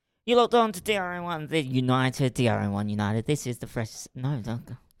You logged on to DRN1, the United, DRN1 United. This is the fresh... No, don't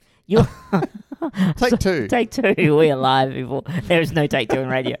go. You... Take two. Take two. We are live, people. There is no take two in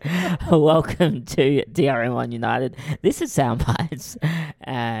radio. Welcome to DRN1 United. This is Soundbites.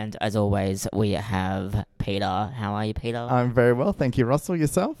 And as always, we have Peter. How are you, Peter? I'm very well. Thank you, Russell.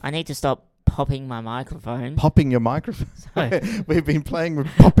 Yourself? I need to stop popping my microphone. Popping your microphone? We've been playing with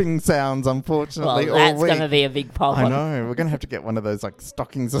popping sounds, unfortunately, well, that's all week. going to be a big pop. I know. We're going to have to get one of those like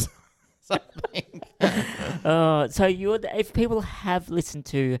stockings or something. So if people have listened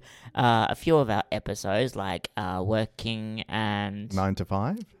to a few of our episodes, like Working and 9 to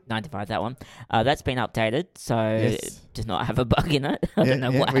 5, that one, that's been updated, so it does not have a bug in it. I don't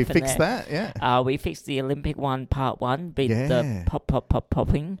know what we happened fixed there. that. Yeah, we fixed the Olympic one, part one, the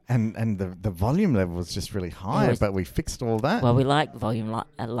popping, and the volume level was just really high, but we fixed all that. Well, we like volume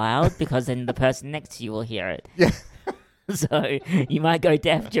loud because then the person next to you will hear it. Yeah. So you might go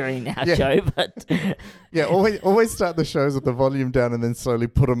deaf during our show, but yeah, always start the shows with the volume down and then slowly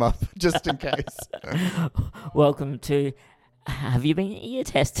put them up just in case. Welcome to. Have you been ear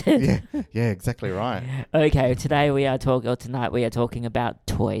tested? Yeah, exactly right. Okay, tonight we are talking about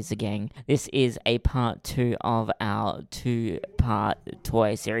toys again. This is a part 2 of our 2-part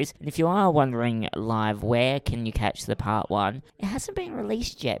toy series. And if you are wondering live where can you catch the part 1, it hasn't been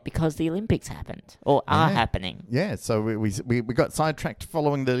released yet because the Olympics happened or are happening. Yeah, so we got sidetracked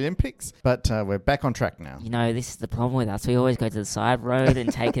following the Olympics, but we're back on track now. You know, this is the problem with us. We always go to the side road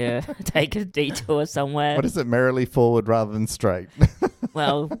and take a detour somewhere. What is it? Merrily forward rather than straight.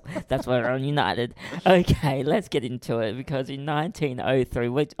 Well, that's why we're on United. Okay, let's get into it because in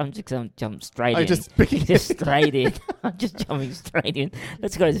 1903, I'm just going to jump straight in. Just straight in. I'm just jumping straight in.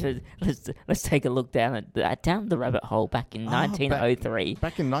 Let's take a look down the rabbit hole back in 1903.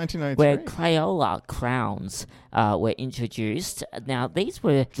 Back in 1903, where Crayola crowns were introduced. Now, these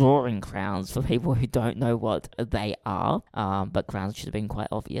were drawing crowns for people who don't know what they are, but crowns should have been quite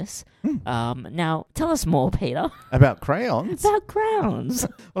obvious. Now, tell us more, Peter. About crayons? About crowns.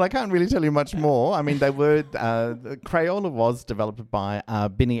 Well, I can't really tell you much more. I mean, they were... Crayola was developed by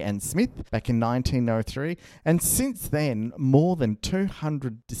Binney and Smith back in 1903, and since then, more than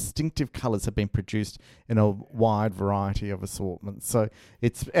 200 distinctive colours have been produced in a wide variety of assortments. So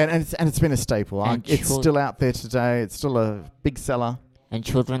it's been a staple. It's still out there today. It's still a big seller. And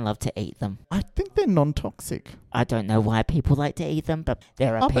children love to eat them. I think they're non-toxic. I don't know why people like to eat them, but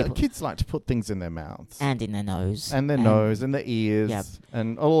there are people... But kids like to put things in their mouths. And in their nose. And their nose, and their ears,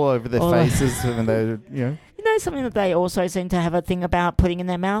 and all over their faces. And they're, You know something that they also seem to have a thing about putting in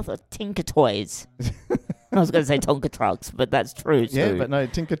their mouth? Tinker toys. I was going to say Tonka trucks, but that's true too. Yeah, but no,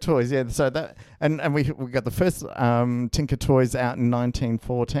 Tinker toys. Yeah, so that... And we got the first Tinker toys out in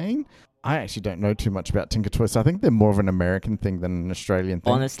 1914. I actually don't know too much about Tinker Toys, so I think they're more of an American thing than an Australian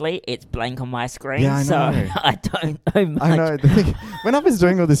thing. Honestly, it's blank on my screen, I know. So I don't know much. I know. The thing, when I was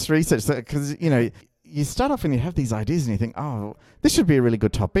doing all this research, because, you start off and you have these ideas and you think, oh, this should be a really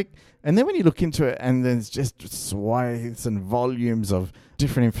good topic. And then when you look into it and there's just swathes and volumes of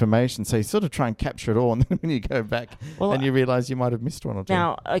different information, so you sort of try and capture it all. And then when you go back and you realise you might have missed one or two.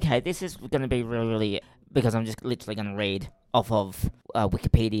 Now, okay, this is going to be really, because I'm just literally going to read off of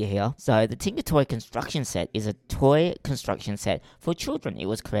Wikipedia here. So the Tinker Toy construction set is a toy construction set for children. It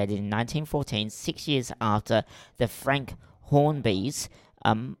was created in 1914, 6 years after the Frank Hornby's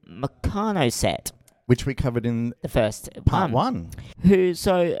Meccano set, which we covered in the first part 1.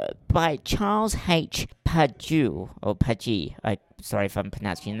 By Charles H. Pageu, or Pagey, sorry if I'm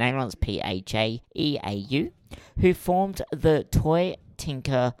pronouncing your name wrong, it's P-A-J-E-A-U, who formed the Toy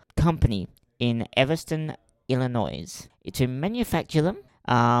Tinker Company in Evanston, Illinois, to manufacture them.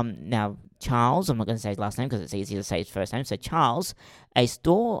 Now, Charles, I'm not going to say his last name because it's easier to say his first name. So Charles, a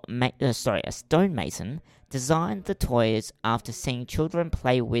stonemason, designed the toys after seeing children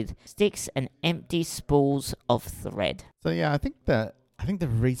play with sticks and empty spools of thread. So yeah, I think the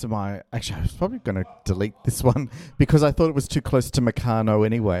reason why... Actually, I was probably going to delete this one because I thought it was too close to Meccano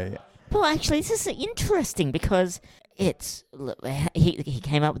anyway. Well, actually, this is interesting because he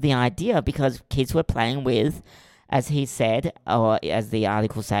came up with the idea because kids were playing with, as he said, or as the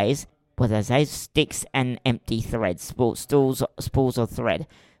article says, sticks and empty threads, spools of thread.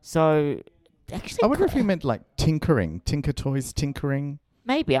 So, actually... I wonder if he meant like tinkering, Tinker Toys tinkering.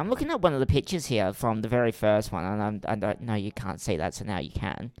 Maybe. I'm looking at one of the pictures here from the very first one, and I don't know, you can't see that, so now you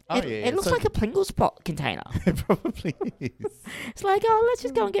can. It looks like a Pringles pot container. It probably is. It's like, let's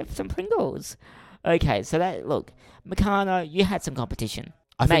just go and get some Pringles. Okay, so Meccano, you had some competition.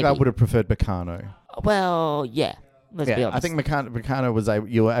 I think I would have preferred Meccano. Well, yeah. Let's be honest. I think Meccano was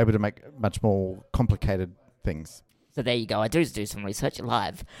you were able to make much more complicated things. So there you go. I do some research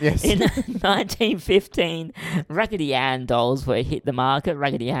live. Yes. In 1915, Raggedy Ann dolls were hit the market.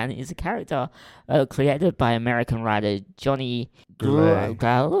 Raggedy Ann is a character created by American writer Johnny Goulet.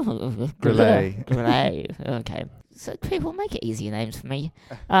 Goulet. Okay. So people make it easier names for me.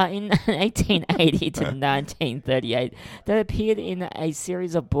 In 1880 to 1938, they appeared in a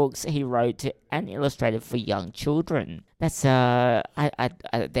series of books he wrote and illustrated for young children. That's they're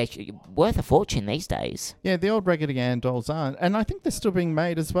worth a fortune these days. Yeah, the old Raggedy Ann dolls are, and I think they're still being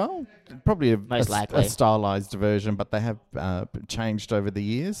made as well. Probably Most likely a stylized version, but they have changed over the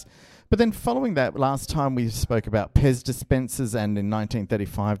years. But then following that, last time we spoke about Pez dispensers, and in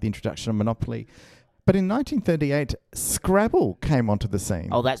 1935, the introduction of Monopoly. But in 1938, Scrabble came onto the scene.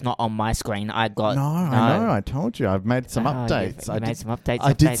 Oh, that's not on my screen. I got... No, I know. I told you. I've made some updates. You made some updates.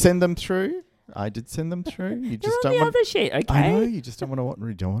 I did send them through. You just They're on the other sheet, okay? I know, you just don't want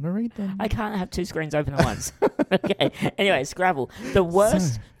to read them. I can't have two screens open at once. Okay. Anyway, Scrabble. The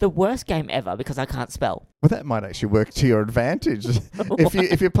worst game ever because I can't spell. Well, that might actually work to your advantage.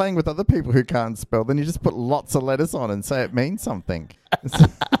 If you're playing with other people who can't spell, then you just put lots of letters on and say it means something.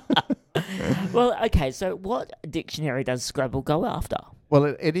 Well, okay, so what dictionary does Scrabble go after? Well,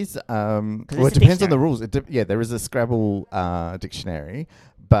 it is... it it's depends on the rules. There is a Scrabble dictionary,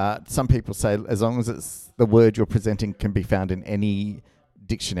 but some people say as long as it's the word you're presenting can be found in any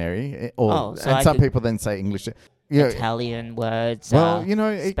dictionary, some people then say English... Italian words, well,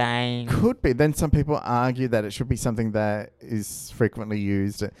 Spain. It could be. Then some people argue that it should be something that is frequently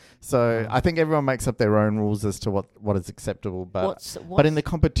used. So I think everyone makes up their own rules as to what is acceptable. But in the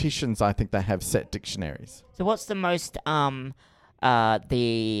competitions, I think they have set dictionaries. So what's the most I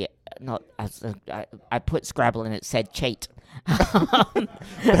put Scrabble and it said cheat.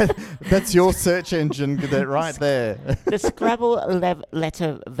 That's your search engine right there. The Scrabble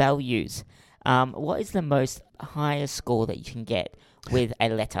letter values. What is the most highest score that you can get with a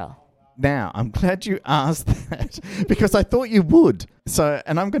letter? Now, I'm glad you asked that because I thought you would. So,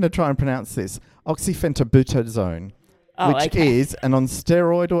 and I'm going to try and pronounce this. Oxyphentabutazone, which is an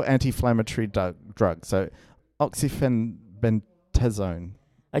on-steroid or anti-inflammatory drug. So, oxyphentabutazone.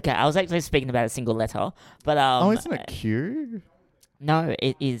 Okay, I was actually speaking about a single letter, but isn't it Q? No,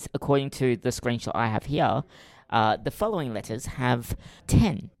 it is, according to the screenshot I have here, the following letters have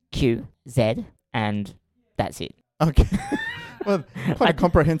 10. Q, Z, and that's it. Okay. Well, quite a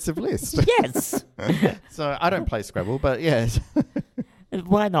comprehensive list. Yes. So I don't play Scrabble, but yes.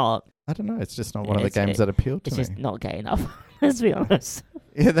 Why not? I don't know. It's just not one of the games that appeal to me. It's just not gay enough. Let's be honest.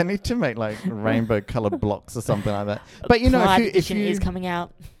 Yeah, they need to make like rainbow-coloured blocks or something like that. But Pride Edition is coming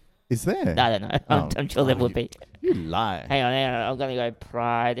out. Is there? I don't know. I'm sure there would be. You lie. Hang on. I'm going to go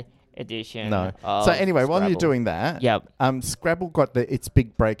Pride Edition. No. So anyway, while you're doing that, Scrabble got its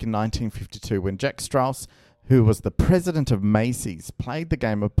big break in 1952 when Jack Strauss, who was the president of Macy's, played the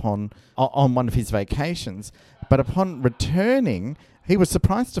game on one of his vacations. But upon returning, he was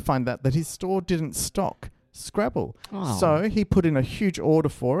surprised to find that his store didn't stock Scrabble. Oh. So he put in a huge order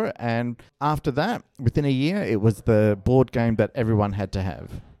for it, and after that, within a year, it was the board game that everyone had to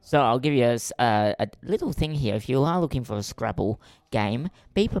have. So I'll give you a little thing here. If you are looking for a Scrabble game,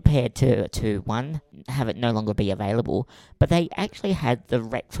 be prepared to one, have it no longer be available. But they actually had the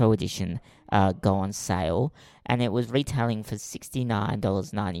retro edition go on sale, and it was retailing for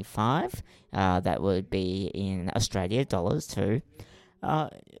 $69.95. That would be in Australia dollars too.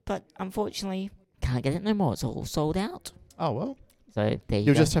 But unfortunately, can't get it no more. It's all sold out. Oh, well. So there you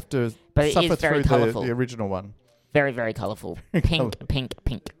You'll go. just have to suffer through the original one. Very, very colourful. Pink, pink,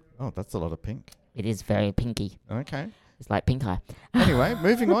 pink. Oh, that's a lot of pink. It is very pinky. Okay. It's like pink eye. Anyway,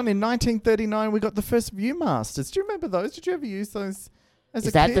 moving on. In 1939, we got the first Viewmasters. Do you remember those? Did you ever use those as a kid?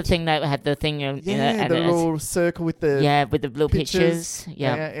 Is that the thing that had the thing in it? Yeah, the little circle with the with the little pictures.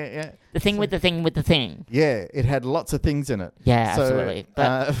 Yeah. The thing with the thing with the thing. Yeah, it had lots of things in it. Yeah, absolutely.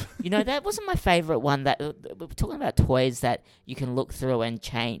 But, that wasn't my favourite one. That we're talking about toys that you can look through and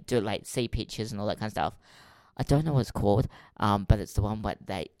see pictures and all that kind of stuff. I don't know what it's called, but it's the one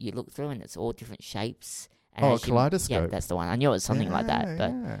that you look through and it's all different shapes. And kaleidoscope. Yeah, that's the one. I knew it was something like that.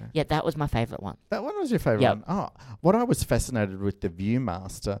 But that was my favourite one. That one was your favourite one? Oh, what I was fascinated with the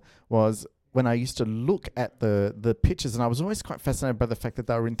Viewmaster was when I used to look at the pictures, and I was always quite fascinated by the fact that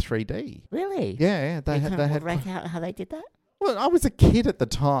they were in 3D. They had work out how they did that? Well, I was a kid at the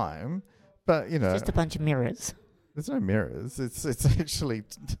time, but, It's just a bunch of mirrors. There's no mirrors. It's actually...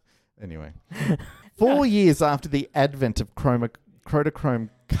 Anyway. 4 years after the advent of Kodachrome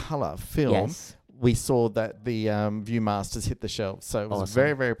colour film, we saw that the Viewmasters hit the shelves. So it was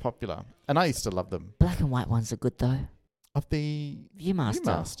very, very popular. And I used to love them. Black and white ones are good, though. Of the Viewmaster.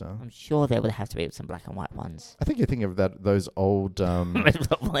 Viewmaster. I'm sure there would have to be some black and white ones. I think you're thinking of those old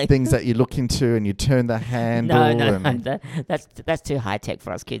things that you look into and you turn the handle. No. That's too high tech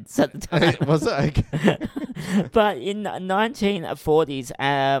for us kids at the time. Was it? Okay. But in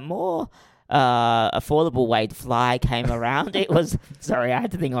 1940s, more affordable way to fly came around. It was, sorry, I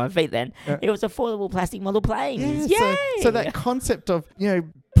had to think on my feet then. It was affordable plastic model planes. Yeah, Yay! so that concept of,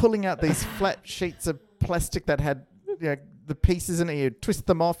 pulling out these flat sheets of plastic that had, the pieces in it, you twist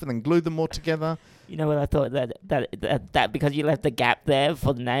them off and then glue them all together. You know what I thought that because you left the gap there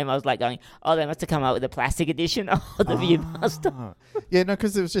for the name, I was like going, oh, they must have come out with a plastic edition of the Viewmaster. Yeah, no,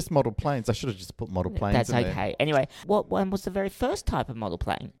 because it was just model planes. I should have just put model planes That's in okay. there. Anyway, what one was the very first type of model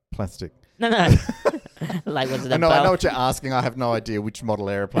plane? Plastic. No. Like, was it I know what you're asking. I have no idea which model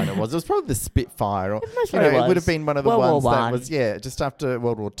airplane it was. It was probably the Spitfire. Or, it would have been one of the ones that was, just after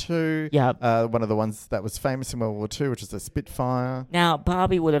World War II. Yeah. One of the ones that was famous in World War II, which is the Spitfire. Now,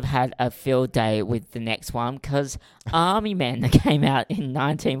 Barbie would have had a field day with the next one because Army Men came out in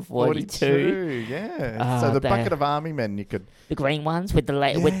 1942. Yeah. So the bucket of Army Men, you could... The green ones with the...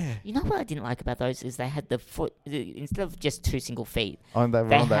 you know what I didn't like about those is they had the foot... Instead of just two single feet,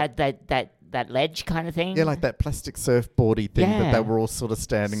 they had that ledge kind of thing. Yeah, like that plastic surfboardy thing that they were all sort of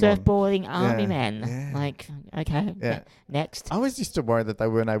standing Surfboarding on. Army Men. Yeah. Like, okay. Yeah. Next. I always used to worry that they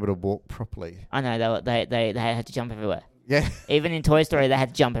weren't able to walk properly. I know, they had to jump everywhere. Yeah. Even in Toy Story, they had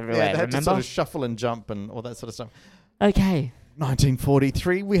to jump everywhere, they had remember? to sort of shuffle and jump and all that sort of stuff. Okay.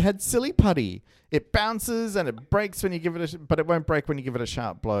 1943, we had Silly Putty. It bounces and it breaks when you give it but it won't break when you give it a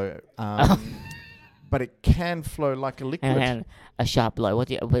sharp blow. But it can flow like a liquid. And a sharp blow.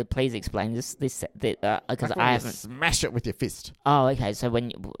 Please explain this because I haven't... Smash it with your fist. Oh, okay. So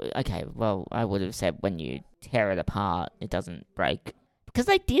I would have said when you tear it apart, it doesn't break. Because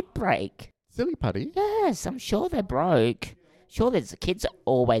they did break. Silly Putty? Yes, I'm sure they broke. Sure, kids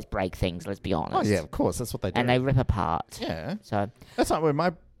always break things, let's be honest. Oh, yeah, of course. That's what they do. And they rip apart. Yeah. So that's like when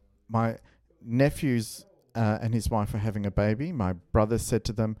my nephews and his wife were having a baby. My brother said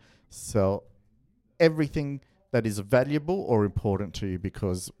to them, sell everything that is valuable or important to you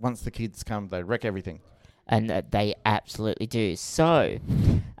because once the kids come, they wreck everything. And they absolutely do. So,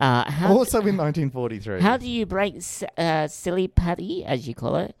 also in 1943. How do you break Silly Putty, as you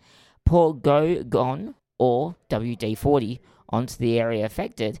call it, pour Go-Gon or WD-40 onto the area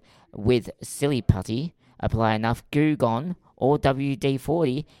affected with Silly Putty, apply enough Goo-Gon or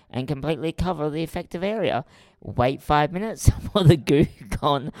WD-40 and completely cover the affected area. Wait 5 minutes for the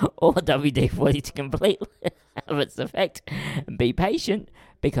Goo-Gon or WD-40 to completely have its effect. Be patient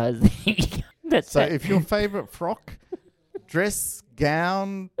because if your favourite frock, dress,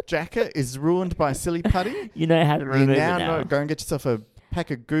 gown, jacket is ruined by Silly Putty, you know how to remove it now. Go and get yourself a pack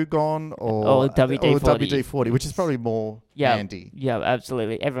of Goo-Gon or WD-40, which is probably more handy. Yeah,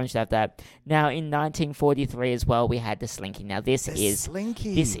 absolutely. Everyone should have that. Now, in 1943 as well, we had the Slinky. Now, this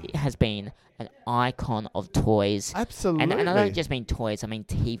has been an icon of toys. Absolutely. And I don't just mean toys, I mean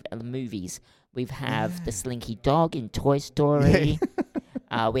TV, movies. We have the Slinky dog in Toy Story.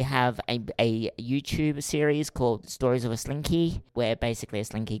 Yeah. We have a YouTube series called Stories of a Slinky, where basically a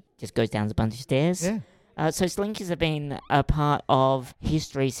Slinky just goes down a bunch of stairs. Yeah. So Slinkies have been a part of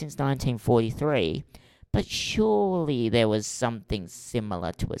history since 1943, but surely there was something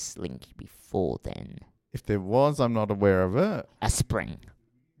similar to a Slinky before then. If there was, I'm not aware of it. A spring.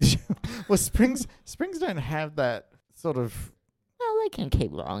 Well, springs don't have that sort of... Well, they can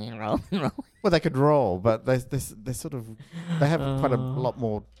keep rolling and rolling and rolling. Well, they could roll, but they sort of... They have quite a lot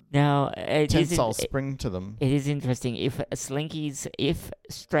more tensile spring to them. It is interesting. If Slinkies,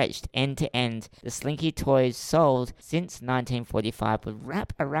 stretched end to end, the Slinky toys sold since 1945 would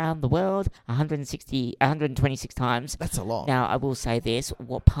wrap around the world 126 times. That's a lot. Now, I will say this.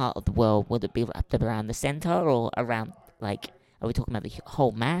 What part of the world would it be wrapped around the center or around, like... Are we talking about the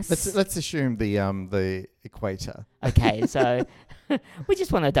whole mass? Let's assume the equator. Okay, so we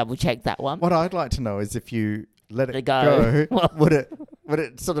just want to double check that one. What I'd like to know is if you let it go, would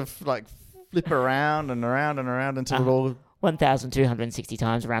it sort of like flip around and around and around until it all 1,260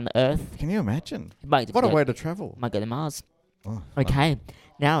 times around the Earth? Can you imagine? What a way to travel! Might go to Mars. Oh, okay,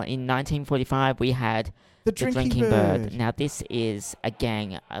 now in 1945 we had. The drinking bird. Now, this is,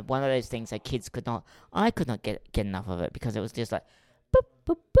 again, one of those things that I could not get enough of it because it was just like, boop,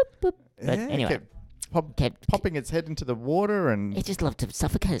 boop, boop, boop. But anyway. Kept popping its head into the water and... It just loved to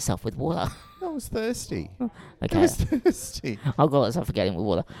suffocate itself with water. I was thirsty. Okay. I was thirsty. I'll call it suffocating with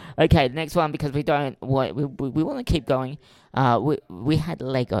water. Okay, the next one, because we want to keep going. We had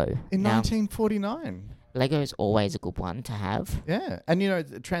Lego. In 1949. Lego is always a good one to have. Yeah.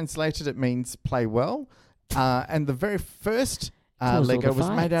 And, translated it means play well. And the very first Caused all Lego the was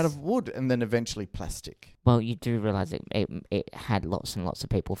made out fights. of wood and then eventually plastic. Well, you do realise it had lots and lots of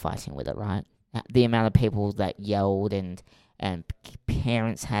people fighting with it, right? The amount of people that yelled and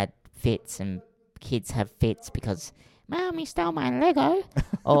parents had fits and kids have fits because Mommy stole my Lego,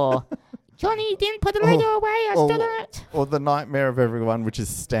 or Johnny didn't put the Lego away, I stole it. Or the nightmare of everyone, which is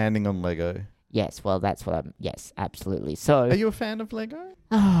standing on Lego. Yes, well, that's what I'm... Yes, absolutely. So... Are you a fan of Lego?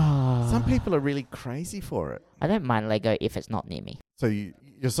 Some people are really crazy for it. I don't mind Lego if it's not near me. So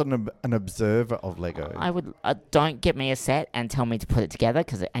you're sort of an observer of Lego. Don't get me a set and tell me to put it together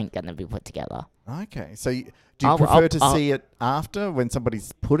because it ain't going to be put together. Okay. So do you prefer to see it after when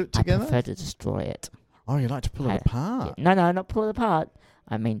somebody's put it together? I prefer to destroy it. Oh, you like to pull it apart? No, not pull it apart.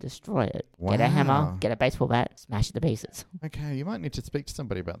 I mean destroy it. Wow. Get a hammer, get a baseball bat, smash it to pieces. Okay, you might need to speak to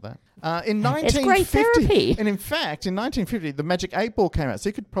somebody about that. In It's great 1950, therapy. and in fact, in 1950, the Magic 8 Ball came out. So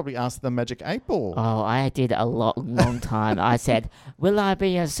you could probably ask the Magic 8 Ball. Oh, I did a long time. I said, will I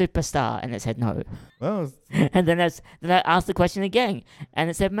be a superstar? And it said no. Well, And then I asked the question again, and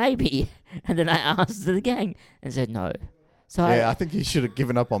it said maybe. And then I asked it again, and it said no. So yeah, I think you should have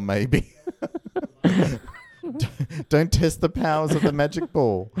given up on maybe. Don't test the powers of the magic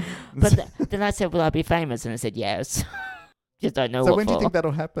ball. But then I said, will I be famous? And it said yes. Just don't know So what when do you for. think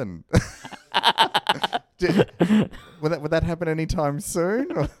that'll happen? Would that happen anytime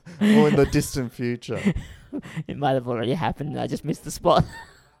soon or in the distant future? It might have already happened. I just missed the spot.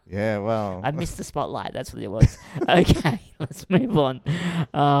 Yeah, well. I missed the spotlight. That's what it was. Okay, let's move on.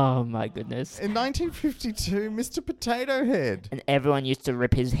 Oh, my goodness. In 1952, Mr. Potato Head. And everyone used to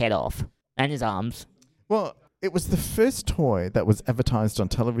rip his head off and his arms. Well, it was the first toy that was advertised on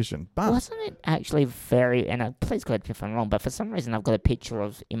television, but... Wasn't it actually very... And please correct me if I'm wrong, but for some reason I've got a picture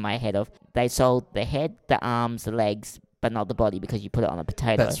in my head of... They sold the head, the arms, the legs, but not the body because you put it on a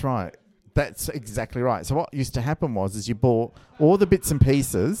potato. That's right. That's exactly right. So what used to happen is you bought all the bits and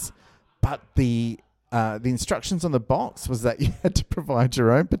pieces, but the instructions on the box was that you had to provide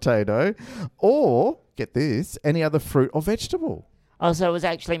your own potato or, get this, any other fruit or vegetable. Oh, so it was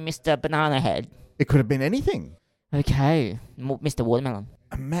actually Mr. Banana Head. It could have been anything. Okay. Mr. Watermelon.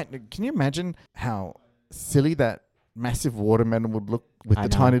 Can you imagine how silly that massive watermelon would look with I the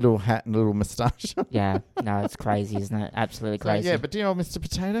know. tiny little hat and little moustache? Yeah. No, it's crazy, isn't it? Absolutely So, crazy. yeah, but do you know Mr.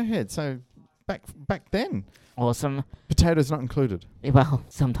 Potato Head? So back then, Awesome. potatoes not included. Well,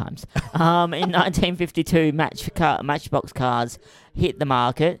 sometimes. In 1952, Matchbox cars hit the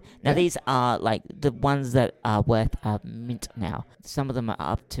market. Now, Yeah. these are like the ones that are worth a mint now. Some of them are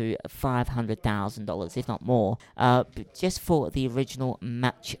up to $500,000, if not more, just for the original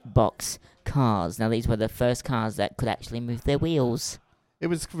Matchbox cars. Now, these were the first cars that could actually move their wheels. It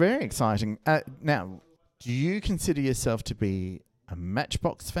was very exciting. Now, do you consider yourself to be a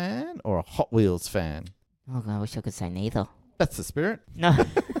Matchbox fan or a Hot Wheels fan? Oh, God, I wish I could say neither. That's the spirit. No.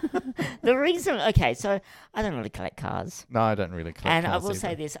 The reason... Okay, so I don't really collect cars. No, I don't really collect And I cars will either.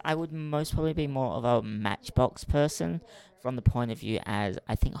 say this, I would most probably be more of a Matchbox person from the point of view as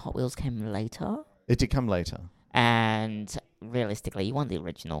I think Hot Wheels came later. It did come later. And realistically, you want the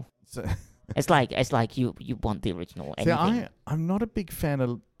original. So, It's like you want the original. see, Anything. I'm not a big fan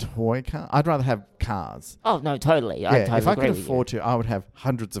of toy cars. I'd rather have cars. Oh, no, totally. I Yeah, totally if I agree could with afford to, I would have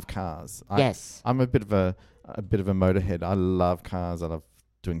hundreds of cars. Yes. I'm a bit of a motorhead. I love cars. I love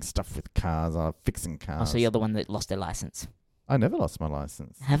doing stuff with cars. I love fixing Oh, cars. so you're the one that lost their license. I never lost my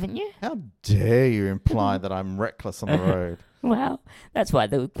license. Haven't you? How dare you imply that I'm reckless on the road? Well, that's why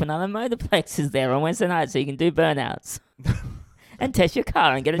the Quinana Motorplex is there on Wednesday night so you can do burnouts. And test your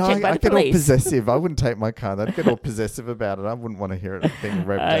car and get it No, checked by I the get all police. possessive. I wouldn't take my car. I'd get all possessive about it. I wouldn't want to hear it being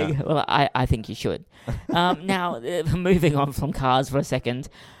revved out. Well, I think you should. Now, moving on from cars for a second.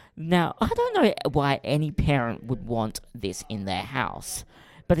 Now, I don't know why any parent would want this in their house,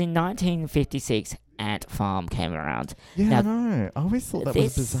 but in 1956, Ant Farm came around. Yeah, Now, I know. I always thought that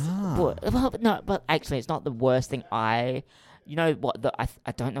was bizarre. But actually, it's not the worst thing. You know what?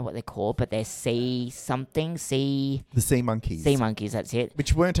 I don't know what they're called, but they're sea The sea monkeys. sea monkeys. That's it.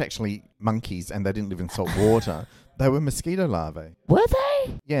 Which weren't actually monkeys and they didn't live in salt water. They were mosquito larvae. Were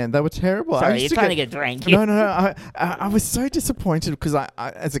they? Yeah, and they were terrible. Sorry, you're trying to get a drink. No. I was so disappointed because I,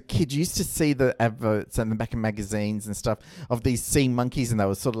 as a kid, used to see the adverts and the back in magazines and stuff of these sea monkeys, and they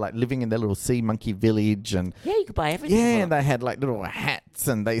were sort of like living in their little sea monkey village. And Yeah, you could buy everything. yeah, for and it. they had like little hats,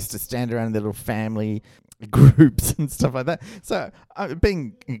 and they used to stand around in their little family groups and stuff like that. So,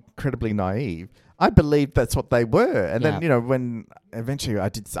 being incredibly naive, I believed that's what they were. And Yeah. then, you know, when eventually I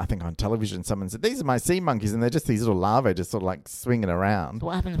think on television, someone said, these are my sea monkeys, and they're just these little larvae just sort of like swinging around. So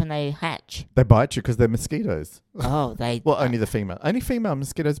what happens when they hatch? They bite you because they're mosquitoes. Oh, they... Well, only the female. Only female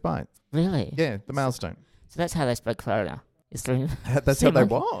mosquitoes bite. Really? Yeah, the males don't. So that's how they spread corona. It's through That's sea how they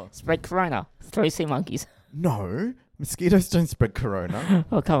monkey- what? Spread corona through sea monkeys. No, mosquitoes don't spread corona.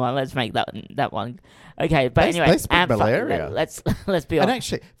 Oh, come on, let's make that one. Okay, but They anyway, spread malaria. let's be And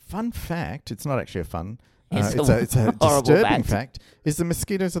honest. actually, fun fact, it's not actually a fun, It's it's a horrible disturbing fact. fact, is the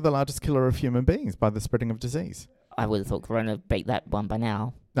mosquitoes are the largest killer of human beings by the spreading of disease. I would have thought corona beat that one by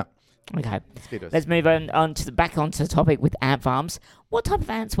now. No. Okay, Mosquitoes. let's move on to back onto the topic with ant farms. What type of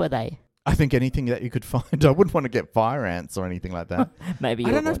ants were they? I think anything that you could find. I wouldn't want to get fire ants or anything like that. Maybe I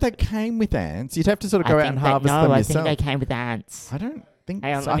you don't know if would. they came with ants. You'd have to sort of go out and I harvest them think yourself. they came with ants. I don't think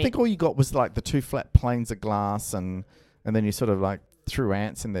Hang on, so. let I me- think all you got was like the 2 flat planes of glass and then you sort of like threw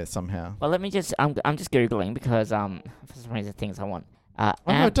ants in there somehow. Well, let me just. I'm just googling because for some reason things I want. Oh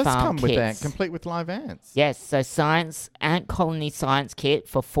no, Ant it does farm come with ant, kits. complete with live ants. Yes, so science ant colony science kit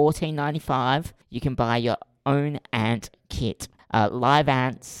for $14.95. You can buy your own ant kit. Live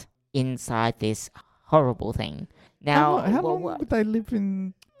ants inside this horrible thing. Now, How long would they live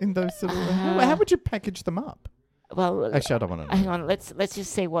in those sort of... how would you package them up? well, Actually, I don't want to know. hang on. Let's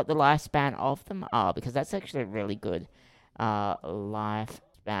just see what the lifespan of them are because that's actually a really good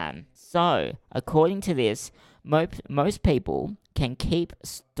lifespan. So, according to this, most people can keep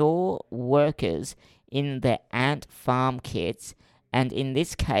store workers in their ant farm kits, and in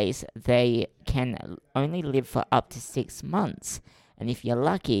this case, they can only live for up to 6 months. And if you're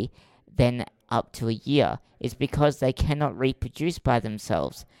lucky, then up to a year. It's because they cannot reproduce by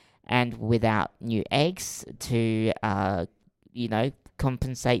themselves. And without new eggs to,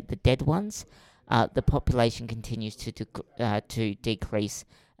 compensate the dead ones, the population continues to decrease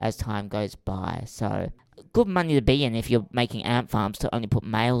as time goes by. So, good money to be in if you're making ant farms to only put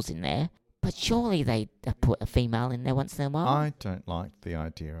males in there. But surely they put a female in there once in a while. I don't like the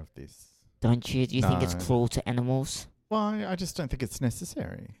idea of this. Don't you? Do you think it's No. cruel to animals? Well, I just don't think it's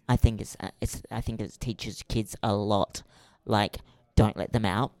necessary. I think I think it teaches kids a lot. Like, don't let them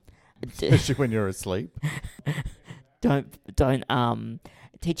out. Especially when you're asleep. don't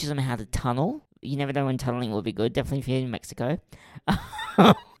it teaches them how to tunnel. You never know when tunneling will be good. Definitely if you're in Mexico.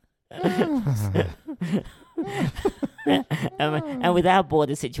 And with our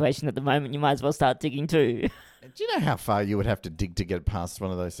border situation at the moment, you might as well start digging too. Do you know how far you would have to dig to get past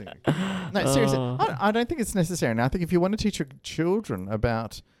one of those things? No, seriously, I don't think it's necessary. And I think if you want to teach your children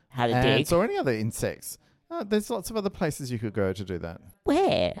about How to ants dig? or any other insects, there's lots of other places you could go to do that.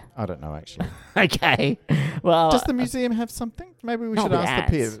 Where? I don't know, actually. Okay. Well, Does the museum have something? Maybe we not should with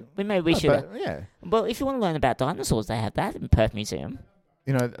ask ants. the peer. Maybe we should. Yeah. Well, if you want to learn about dinosaurs, they have that in Perth Museum.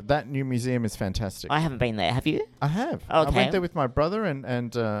 You know, that new museum is fantastic. I haven't been there. Have you? I have. I Okay. went there with my brother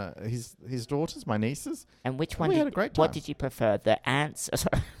and his daughters, my nieces. And which one? We had a great What time. did you prefer? The ants?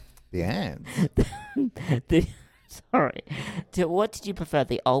 Sorry. The ants. Sorry. What did you prefer,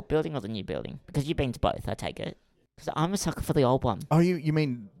 the old building or the new building? Because you've been to both, I take it. Because I'm a sucker for the old one. Oh, you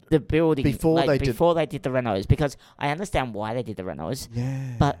mean... The building Before they did- before they did the renos, because I understand why they did the renos,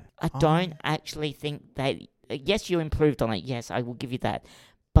 Yeah. but I Oh. don't actually think they. Yes, you improved on it. Yes, I will give you that.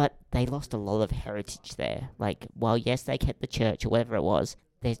 But they lost a lot of heritage there. Like, while yes, they kept the church or whatever it was,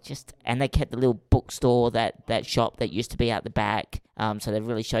 there's just, and they kept the little bookstore, that shop that used to be out the back. So they've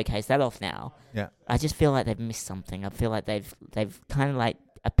really showcased that off now. Yeah. I just feel like they've missed something. I feel like they've kind of like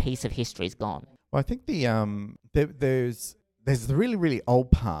a piece of history's gone. Well, I think there's the really, really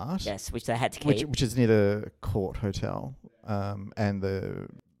old part. Yes, which they had to keep. Which is near the Court Hotel. And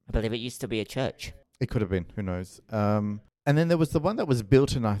I believe it used to be a church. it could have been, who knows. And then there was the one that was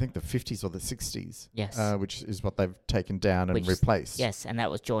built in, I think, the 50s or the 60s. Yes. Which is what they've taken down and Which- replaced. Yes, and that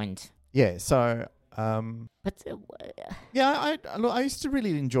was joined. Yeah, so... But yeah, I used to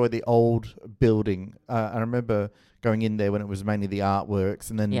really enjoy the old building. I remember going in there when it was mainly the artworks,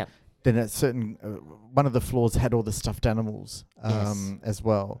 and then Yep. then at certain one of the floors had all the stuffed animals Yes. as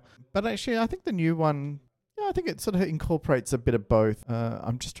well. But actually, I think the new one, I think it sort of incorporates a bit of both.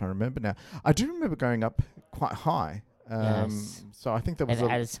 I'm just trying to remember now. I do remember going up quite high. Yes. So I think there was they've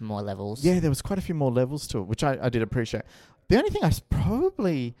added some more levels. there was quite a few more levels to it, which I did appreciate. The only thing I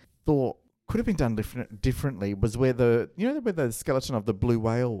probably thought could have been done differently was where where the skeleton of the blue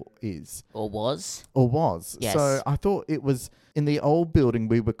whale is Or was. or was. Yes. So I thought it was in the old building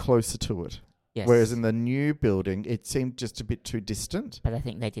we were closer to it, Yes. whereas in the new building it seemed just a bit too distant. But I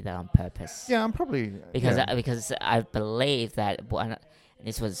think they did that on purpose. Yeah, I'm probably Because yeah. because I believe that, and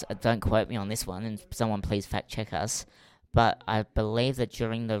this was, don't quote me on this one, and someone please fact check us, but I believe that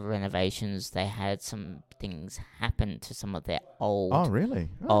during the renovations they had some things happen to some of their Oh, really?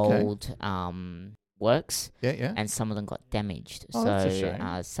 Okay. old works, Yeah, yeah. and some of them got damaged. Oh, so that's a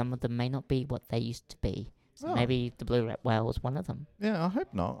shame. some of them may not be what they used to be. So Oh. maybe the blue whale was one of them. Yeah, I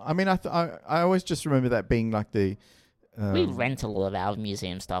hope not. I mean, I always just remember that being like the. We rent a lot of our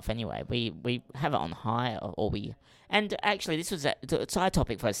museum stuff anyway. We have it on hire, or we. And actually, this was a side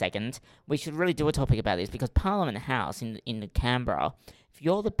topic for a second. We should really do a topic about this because Parliament House in Canberra, if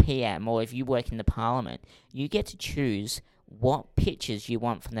you're the PM or if you work in the Parliament, you get to choose what pictures you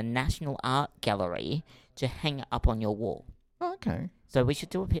want from the National Art Gallery to hang up on your wall. Oh, okay. So we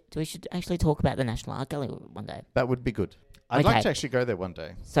should we should actually talk about the National Art Gallery one day. That would be good. I'd like to actually go there one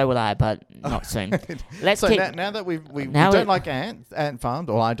day. So would I, but not soon. Let's so keep. now that we don't like ant farms,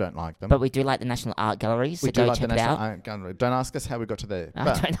 or I don't like them. But we do like the National Art Galleries. We So do go like check the it National out. Art Gallery. Don't ask us how we got to there. I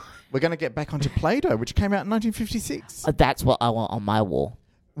But don't know. we're going to get back onto Play-Doh, which came out in 1956. That's what I want on my wall.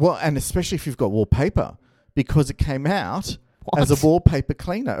 Well, and especially if you've got wallpaper, because it came out What? as a wallpaper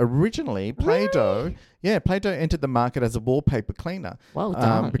cleaner. Originally, Play-Doh, Play-Doh entered the market as a wallpaper cleaner. Well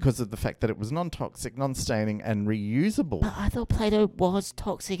done. Because of the fact that it was non-toxic, non-staining, and reusable. But I thought Play-Doh was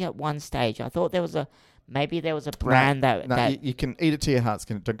toxic at one stage. I thought there was a brand that You can eat it to your heart's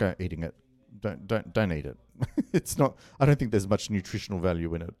content. Don't go eating it. Don't eat it. It's not. I don't think there's much nutritional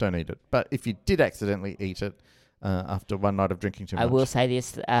value in it. Don't eat it. But if you did accidentally eat it after one night of drinking too much, I will say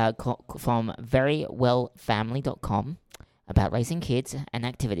this from verywellfamily.com about raising kids and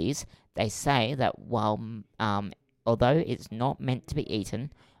activities. They say that although it's not meant to be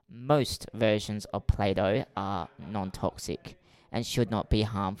eaten, most versions of Play-Doh are non-toxic and should not be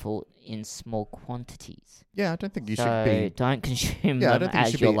harmful in small quantities. Yeah, I don't think you So should be. don't consume Yeah, I them don't think you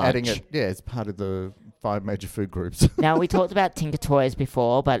as should your be lunch. adding it. Yeah, as part of the 5 major food groups. Now, we talked about Tinker Toys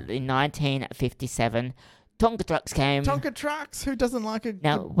before, but in 1957, Tonka trucks came. Tonka trucks. Who doesn't like a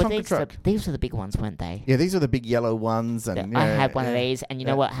Now, good were Tonka truck? these were the big ones, weren't they? Yeah, these are the big yellow ones, and I had one of yeah. these, and you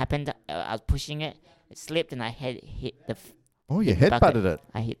know what happened? I was pushing it, it slipped, and I hit the. Oh, you hit the bucket. headbutted it.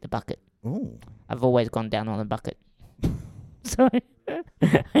 I hit the bucket. Oh. I've always gone down on the bucket. So,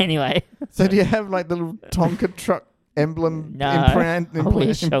 anyway. So do you have like the little Tonka truck emblem No, I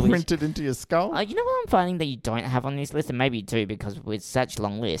wish. imprinted into your skull? You know what I'm finding that you don't have on this list, and maybe you do because with such a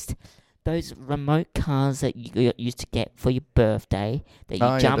long list. Those remote cars that you used to get for your birthday, that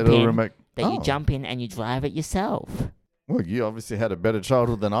you jump in, you jump in and you drive it yourself. Well, you obviously had a better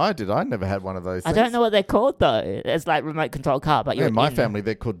childhood than I did. I never had one of those I things. don't know what they're called though. It's like remote control car, but you're in my in. family,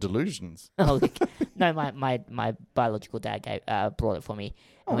 they're called delusions. Oh, okay. No, my biological dad brought it for me.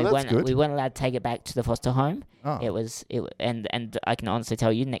 Oh, And that's good. we weren't allowed to take it back to the foster home. Oh. And I can honestly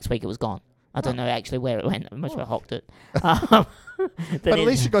tell you, next week it was gone. I don't know actually where it went. I'm not sure I hocked it. But at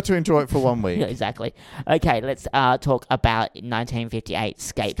least you got to enjoy it for 1 week. Yeah, exactly. Okay, let's talk about 1958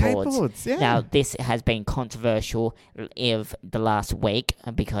 skateboards. Yeah. Now, this has been controversial of the last week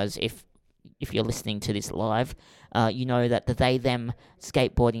because if you're listening to this live, you know that the they-them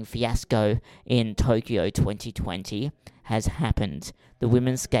skateboarding fiasco in Tokyo 2020 has happened. The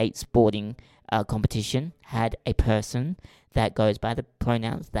women's skateboarding competition had a person that goes by the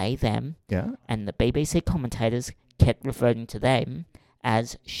pronouns they-them, Yeah. and the BBC commentators kept referring to them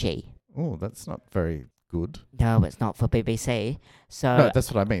as she. Oh, that's not very good. No, it's not for BBC. So, No,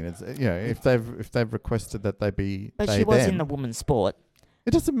 that's what I mean. It's if they've requested that they be, but they, she was them, in the women's sport.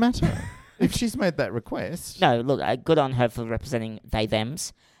 it doesn't matter if she's made that request. No, look, good on her for representing they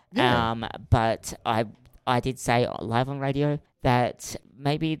thems. Yeah. But I did say live on radio that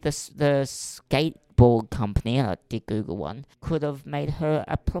maybe the skateboard company, and I did Google one, could have made her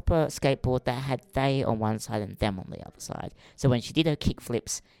a proper skateboard that had they on one side and them on the other side. So when she did her kick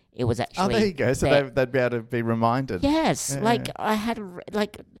flips, it was actually. Oh, there you go. So they'd be able to be reminded. Yes, Yeah. like I had,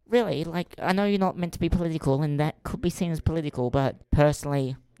 really, I know you're not meant to be political, and that could be seen as political, but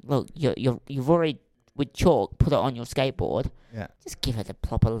personally, look, you've already with chalk put it on your skateboard. Yeah. Just give it a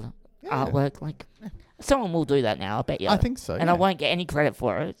proper Yeah. artwork. Like someone will do that now, I bet you. I think so. and yeah. I won't get any credit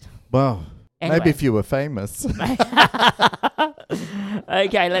for it. Well, Anyway. maybe if you were famous.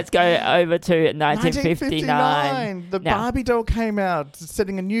 Okay, let's go over to 1959. The Now- Barbie doll came out,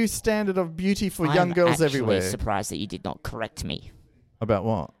 setting a new standard of beauty for young girls I'm everywhere. actually surprised that you did not correct me About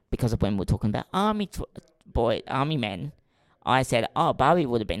what? because of when we're talking about army men. I said, "Oh, Barbie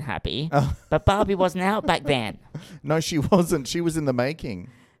would have been happy," Oh. but Barbie wasn't out back then. No, she wasn't. She was in the making.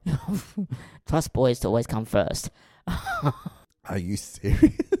 Trust boys to always come first. Are you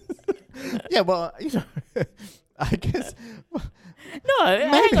serious? Yeah, well, I guess. No,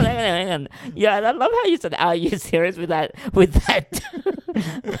 hang on. Yeah, I love how you said, "Are you serious?" with that.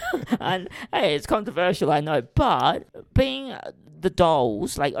 And hey, it's controversial, I know, but being the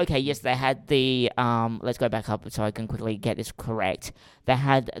dolls, like, okay, yes, they had the let's go back up so I can quickly get this correct. They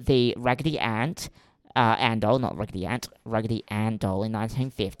had the Raggedy Ant, Ann doll, not Raggedy Ant, Raggedy Ann doll in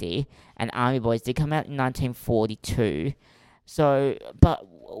 1950, and Army Boys did come out in 1942. So,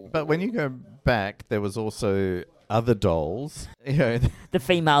 but when you go back, there was also other dolls. You know, the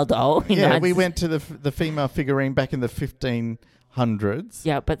female doll. yeah, we went to the female figurine back in the 1500s.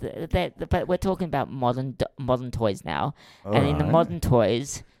 Yeah, but but we're talking about modern toys now, and in the modern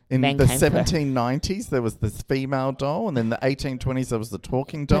toys. In the 1790s, there was this female doll, and then the 1820s, there was the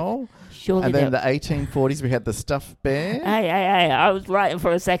talking doll. Surely and then the 1840s, we had the stuffed bear. Hey, I was right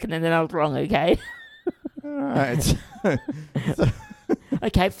for a second, and then I was wrong, okay? All right.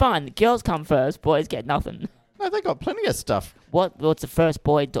 Okay, fine. Girls come first, boys get nothing. No, they got plenty of stuff. What's the first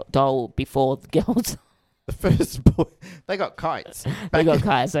boy doll before the girls? The first boy... They got kites. They got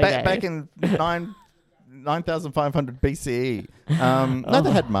kites, okay. Back in 9,500 BCE. No,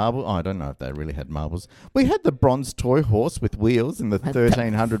 they had marble. Oh, I don't know if they really had marbles. We had the bronze toy horse with wheels in the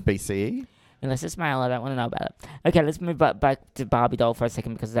 1300 BCE. Unless it's male, I don't want to know about it. Okay, let's move back to Barbie doll for a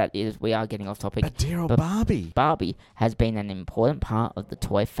second because we are getting off topic. But dear old Barbie. Barbie has been an important part of the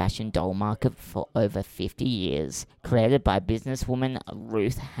toy fashion doll market for over 50 years. Created by businesswoman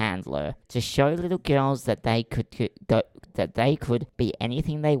Ruth Handler to show little girls that they could be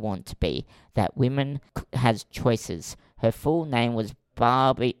anything they want to be. That women has choices. Her full name was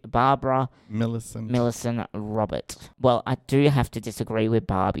Barbara Millicent Robert. Well, I do have to disagree with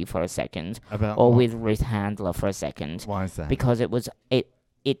Barbie for a second, with Ruth Handler for a second. Why is that? Because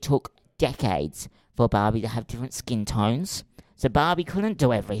it took decades for Barbie to have different skin tones. So Barbie couldn't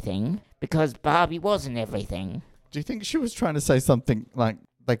do everything because Barbie wasn't everything. Do you think she was trying to say something like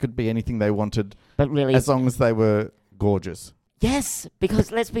they could be anything they wanted, but really, as long as they were gorgeous? Yes,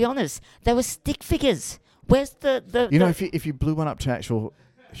 because let's be honest, they were stick figures. Where's the know, if you blew one up to actual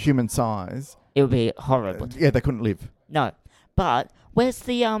human size, it would be horrible. Yeah, they couldn't live. No, but where's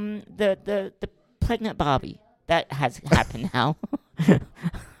the pregnant Barbie? That has happened now.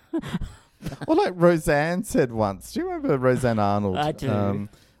 Well, like Roseanne said once. Do you remember Roseanne Arnold? I do.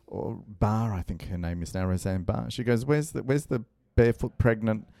 Or Barr, I think her name is now, Roseanne Barr. She goes, "Where's the barefoot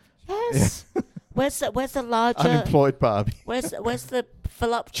pregnant?" Yes. Yeah. Where's the larger unemployed Barbie? Where's the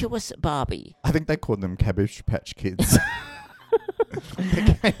voluptuous Barbie? I think they called them Cabbage Patch Kids.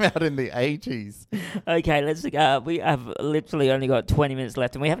 They came out in the 80s. Okay, let's. We have literally only got 20 minutes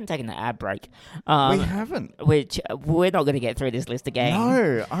left, and we haven't taken the ad break. We haven't. Which we're not going to get through this list again.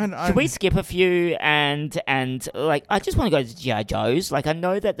 No, Should we skip a few and like I just want to go to G.I. Joe's. Like I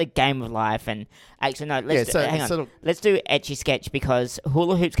know that the Game of Life and actually no, hang on. Let's do Etchy Sketch because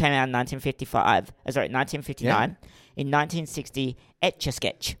Hula Hoops came out in 1959. In 1960,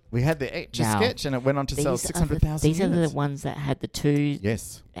 Etch-a-Sketch. We had the Etch-a-Sketch, and it went on to sell 600,000 These are the ones that had the two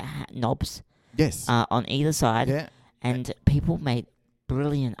knobs on either side, and people made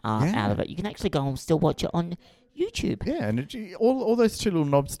brilliant art out of it. You can actually go and still watch it on YouTube. Yeah, and all those two little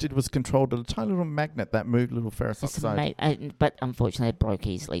knobs did was controlled a tiny little magnet that moved little ferrous oxide. But unfortunately, it broke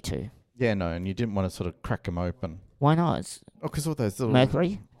easily too. Yeah, no, and you didn't want to sort of crack them open. Why not? Because all those little...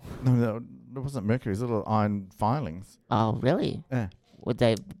 Mercury? No, it wasn't mercury. It was little iron filings. Oh, really? Yeah. Were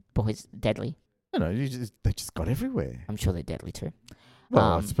they boys deadly? No, they just got everywhere. I'm sure they're deadly too.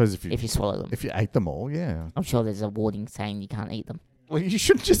 Well, I suppose if you swallow them. If you ate them all, yeah. I'm sure there's a warning saying you can't eat them. Well, you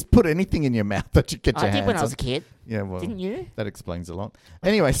shouldn't just put anything in your mouth that you get your hands on. I did when I was a kid. Yeah, well. Didn't you? That explains a lot.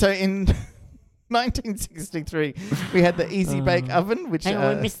 Anyway, so in 1963, we had the Easy Bake Oven, which... Hang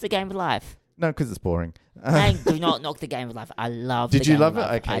on, we missed the Game of Life. No, because it's boring. Do not knock the Game of Life. I love. Did you love it?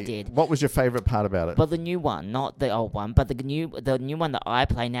 Life. Okay. I did. What was your favourite part about it? But the new one, not the old one. But the new one that I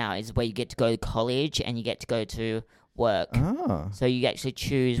play now is where you get to go to college and you get to go to work. Oh. So you actually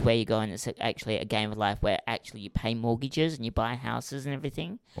choose where you go, and it's actually a Game of Life where actually you pay mortgages and you buy houses and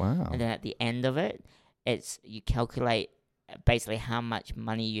everything. Wow. And then at the end of it, you calculate basically how much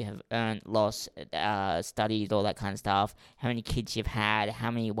money you have earned, lost, studied, all that kind of stuff, how many kids you've had, how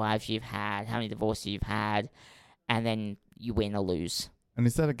many wives you've had, how many divorces you've had, and then you win or lose. And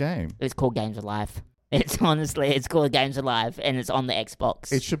is that a game? It's called Games of Life. It's called Games of Life, and it's on the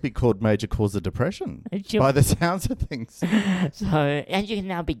Xbox. It should be called Major Cause of Depression, by the sounds of things. So, and you can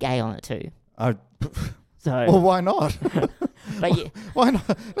now be gay on it too. Well, why not? Why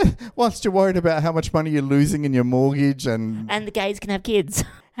not? Whilst you're worried about how much money you're losing in your mortgage and the gays can have kids.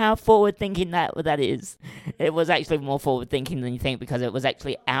 How forward-thinking that is. It was actually more forward-thinking than you think because it was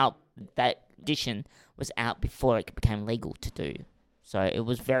actually out, that edition was out before it became legal to do. So it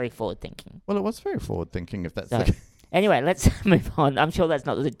was very forward-thinking. Well, it was very forward-thinking if that's the case. Anyway, let's move on. I'm sure that's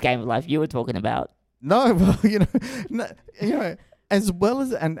not the Game of Life you were talking about. No, well, as well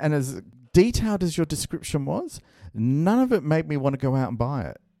as and as detailed as your description was, none of it made me want to go out and buy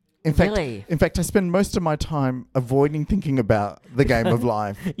it. In fact, Really? I spend most of my time avoiding thinking about the game of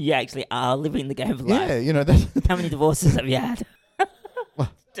life. You actually are living the game of Yeah, life. you know that. How many divorces have you had?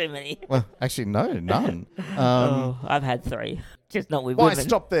 Well- Too many. Well, actually, no, none. I've had 3. Just not with Why women.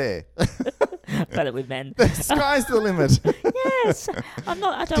 stop there? Better with men. The sky's the limit. Yes. I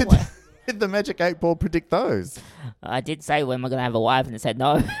don't want... Did the Magic 8 Ball predict those? I did say when we're going to have a wife, and it said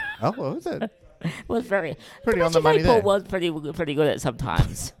no. Oh, what was it? It was very... Pretty on the money Magic 8 there. Ball was pretty good at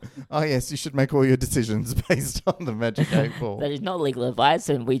sometimes. Oh, yes, you should make all your decisions based on the Magic 8 Ball. That is not legal advice,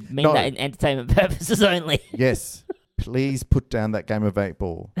 and we mean No. that in entertainment purposes only. Yes. Please put down that game of 8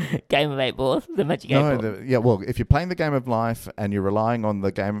 Ball. Game of 8 Ball, the Magic 8 Ball. Well, if you're playing the game of life and you're relying on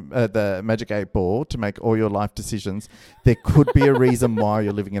the Magic 8 Ball to make all your life decisions, there could be a reason why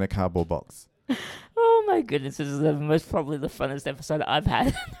you're living in a cardboard box. Oh my goodness, this is probably the funnest episode I've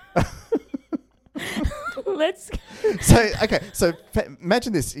had. Let's... So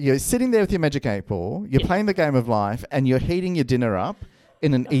imagine this. You're sitting there with your Magic 8 Ball, you're playing the game of life, and you're heating your dinner up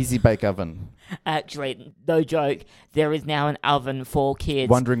in an easy bake oven. Actually, no joke, there is now an oven for kids.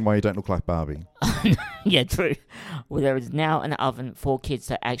 Wondering why you don't look like Barbie. Yeah, true. Well, there is now an oven for kids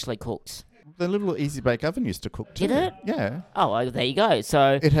that actually cooks. The little easy bake oven used to cook too. Did it? Yeah. Oh, well, there you go.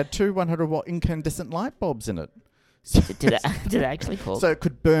 So It had 2 100-watt incandescent light bulbs in it. did it actually cook? So it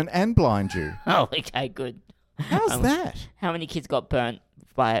could burn and blind you. Oh, okay, good. How's that? How many kids got burnt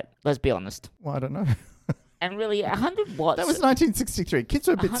by it? Let's be honest. Well, I don't know. And really, 100 watts... That was 1963. Kids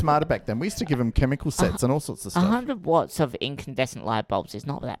were a bit smarter back then. We used to give them chemical sets and all sorts of stuff. 100 watts of incandescent light bulbs is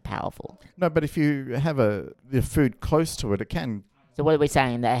not that powerful. No, but if you have your food close to it, it can... So what are we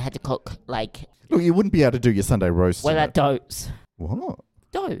saying? They had to cook, like... Look, you wouldn't be able to do your Sunday roast. What about doughs? What?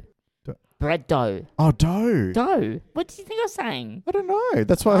 Dough. Dough. Bread dough. Oh, dough. Dough. What do you think I was saying? I don't know.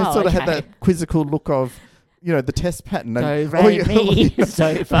 That's why I sort of had okay. that quizzical look of, the test pattern. Do, re, mi,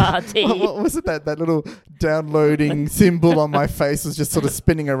 so, fa, ti. What was it? That little downloading symbol on my face was just sort of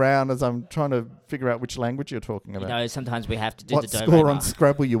spinning around as I'm trying to figure out which language you're talking about. Sometimes we have to do What the dough. score on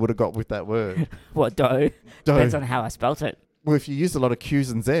Scrabble you would have got with that word? What dough? Dough. Depends on how I spelt it. Well, if you use a lot of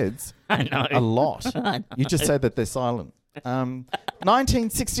Q's and Z's, I know. a lot, I know. you just say that they're silent.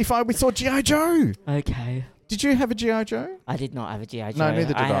 1965, we saw G.I. Joe. Okay. Did you have a G.I. Joe? I did not have a G.I. Joe. No,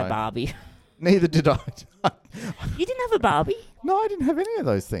 neither did I had I. a Barbie. Neither did I. You didn't have a Barbie? No, I didn't have any of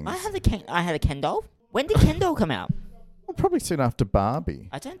those things. I had a Ken doll. When did Ken doll come out? Well, probably soon after Barbie.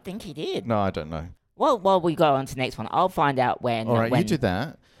 I don't think he did. No, I don't know. Well, while we go on to the next one, I'll find out when... All right, when you do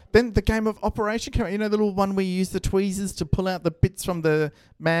that. Then the game of Operation came out. You know, the little one where you use the tweezers to pull out the bits from the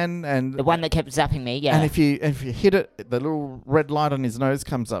man, and the one that kept zapping me, yeah. And if you hit it, the little red light on his nose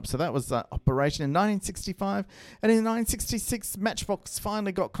comes up. So that was Operation in 1965. And in 1966, Matchbox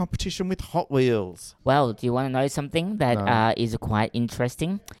finally got competition with Hot Wheels. Well, do you want to know something that is quite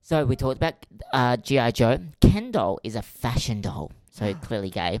interesting? So we talked about G.I. Joe. Ken doll is a fashion doll, so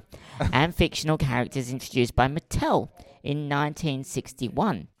clearly gay, and fictional characters introduced by Mattel in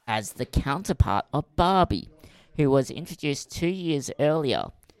 1961 as the counterpart of Barbie, who was introduced 2 years earlier.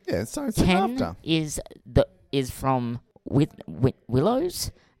 Yeah, so it's Ken after. is from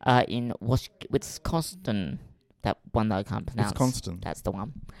Willows in Wisconsin. That one that I can't pronounce. Wisconsin. That's the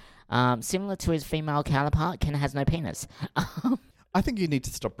one. Similar to his female counterpart, Ken has no penis. I think you need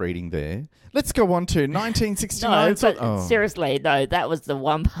to stop reading there. Let's go on to 1969. No, but seriously, no, that was the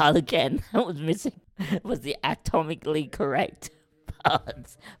one part again that was missing. Was the atomically correct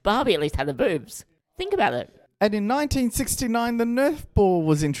parts. Barbie at least had the boobs. Think about it. And in 1969, the Nerf ball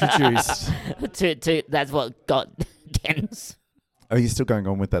was introduced. That's what got Ken's. Are you still going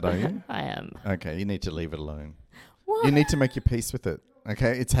on with that, are you? I am. Okay, you need to leave it alone. What? You need to make your peace with it.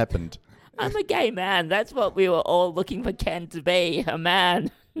 Okay, it's happened. I'm a gay man. That's what we were all looking for Ken to be. A man,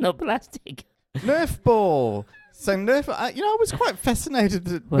 not plastic. Nerf ball. So Nerf, I was quite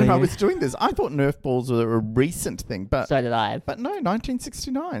fascinated when I was doing this. I thought Nerf balls were a recent thing, but So did I. But no,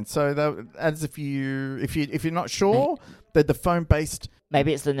 1969. So as if you're not sure, they're the foam-based,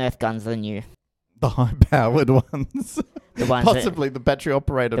 Maybe it's the Nerf guns that are new. the high-powered ones, The ones possibly the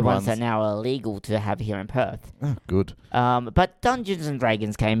battery-operated the ones. ones that now are illegal to have here in Perth. Oh, good. But Dungeons and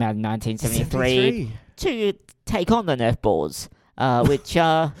Dragons came out in 1973 to take on the Nerf balls, which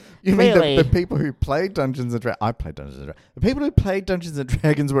You really... mean the people who played Dungeons and Dragons? I played Dungeons and Dragons. The people who played Dungeons and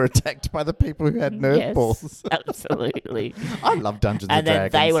Dragons were attacked by the people who had Nerf Yes, balls. Absolutely. I love Dungeons and Dragons.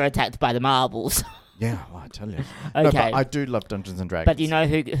 And then they were attacked by the marbles. Yeah, well, I tell you. Okay. No, but I do love Dungeons and Dragons. But you know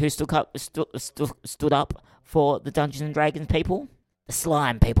who stood up for the Dungeons and Dragons people? The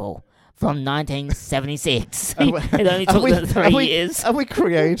slime people. from 1976. Are we- It only took them 3 years. Are we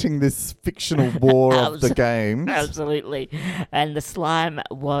creating this fictional war of the games? Absolutely. And the slime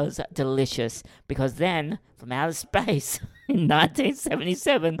was delicious because then, from outer space, in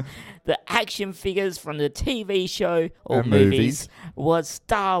 1977, the action figures from the TV show or movies was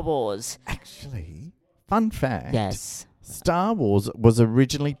Star Wars. Actually, fun fact. Yes. Star Wars was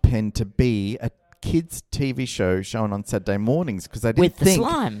originally penned to be a kids' TV show shown on Saturday mornings because they didn't With the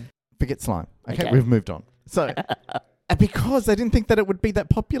slime. Forget slime. Okay, Okay. we've moved on. So, because they didn't think that it would be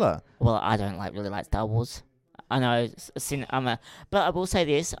that popular. Well, I don't really like Star Wars. I know, but I will say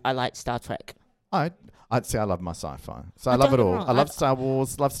this: I like Star Trek. I'd say I love my sci-fi. So I love it all. I love Star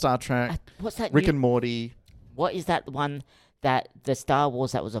Wars, love Star Trek, What's that? Rick and Morty. What is that one that the Star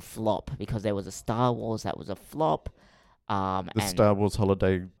Wars that was a flop? Because there was a Star Wars that was a flop. The Star Wars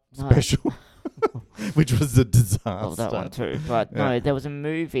Holiday Special, which was a disaster. Oh, that one too. But no, there was a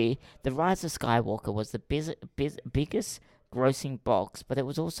movie. The Rise of Skywalker was the biggest grossing box, but it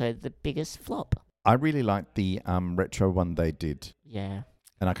was also the biggest flop. I really liked the retro one they did. Yeah.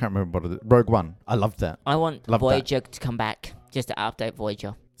 And I can't remember what it is. Rogue One. I loved that. I want Voyager to come back, just to update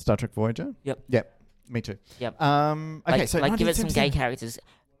Voyager. Star Trek Voyager? Yep. Me too. Yep. Okay, so give it some gay characters.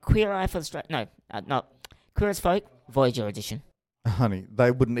 Queer Eye for the not Queer as Folk, Voyager edition. Honey,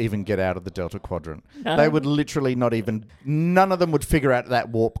 they wouldn't even get out of the Delta Quadrant. No. They would literally not even... None of them would figure out that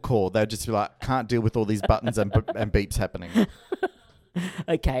warp core. They'd just be like, can't deal with all these buttons and beeps happening.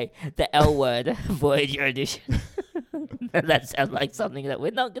 Okay, the L word, Voyager edition. That sounds like something that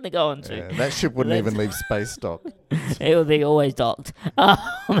we're not going to go on to. Yeah, that ship wouldn't even leave space dock. It would be always docked.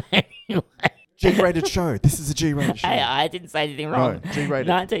 Anyway. G-rated show. This is a G-rated show. Hey, I didn't say anything wrong. No, G-rated.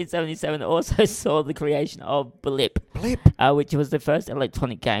 1977 also saw the creation of Blip. Which was the first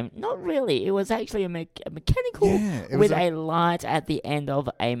electronic game. Not really. It was actually a mechanical with a light at the end of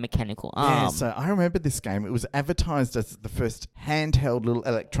a mechanical arm. Yeah, so I remember this game. It was advertised as the first handheld little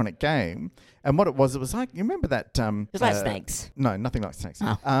electronic game. And what it was like, you remember that... it was like Snakes. No, nothing like Snakes.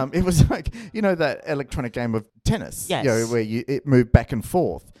 Oh. It was like, that electronic game of tennis. Yes. Where it moved back and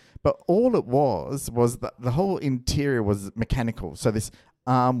forth. But all it was that the whole interior was mechanical. So this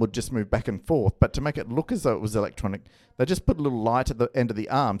arm would just move back and forth. But to make it look as though it was electronic, they just put a little light at the end of the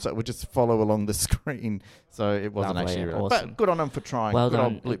arm so it would just follow along the screen. So it wasn't actually real. Awesome. But good on them for trying. Well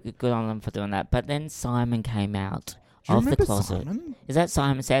done. Good on them for doing that. But then Simon came out of the closet. Simon? Is that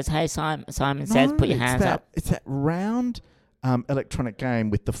Simon Says? Hey, Simon Says, put your hands up. It's that round electronic game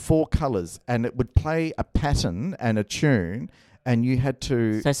with the 4 colours, and it would play a pattern and a tune, and you had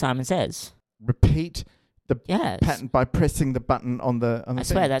to... So Simon Says? Repeat the pattern by pressing the button on the I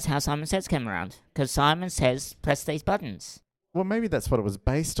swear that's how Simon Says came around. Because Simon Says, press these buttons. Well, maybe that's what it was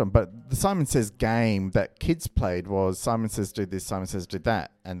based on, but the Simon Says game that kids played was Simon Says do this, Simon Says do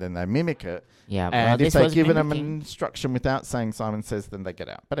that, and then they mimic it. Yeah, and if they've given them an instruction without saying Simon Says, then they get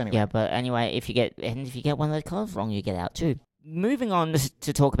out. But anyway. Yeah, but anyway, if you get one of those colours wrong, you get out too. Moving on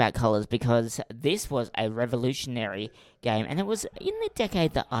to talk about colours, because this was a revolutionary game, and it was in the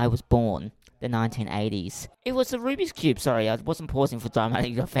decade that I was born, the 1980s. It was the Rubik's Cube. Sorry, I wasn't pausing for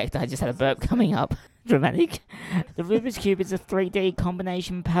dramatic effect. I just had a burp coming up. Dramatic. The Rubik's Cube is a 3D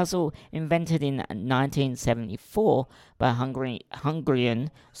combination puzzle invented in 1974 by a Hungarian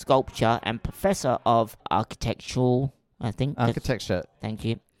sculptor and professor of architecture. Architecture. Thank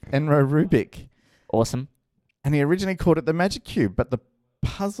you. Enro Rubik. Awesome. And he originally called it the Magic Cube, but the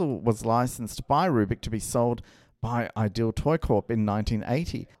puzzle was licensed by Rubik to be sold by Ideal Toy Corp in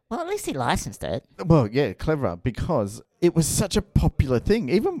 1980. Well, at least he licensed it. Well, yeah, clever, because it was such a popular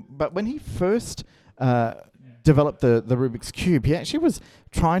thing. But when he first developed the Rubik's Cube, he actually was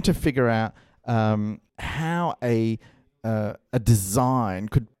trying to figure out how a design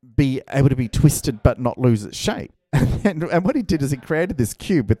could be able to be twisted but not lose its shape. And what he did is he created this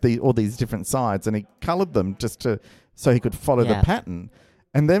cube with all these different sides, and he coloured them so he could follow the pattern.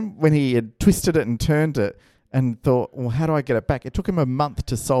 And then when he had twisted it and turned it and thought, well, how do I get it back? It took him a month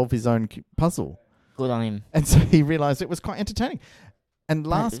to solve his own puzzle. Good on him. And so he realised it was quite entertaining. And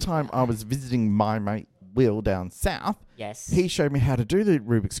last time I was visiting my mate Will down south, he showed me how to do the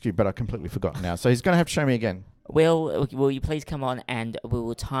Rubik's Cube, but I completely forgot now. So he's going to have to show me again. Will you please come on and we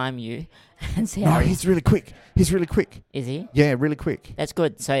will time you and see how... No, he's really quick. He's really quick. Is he? Yeah, really quick. That's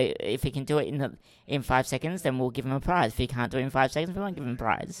good. So if he can do it in 5 seconds, then we'll give him a prize. If he can't do it in 5 seconds, we won't give him a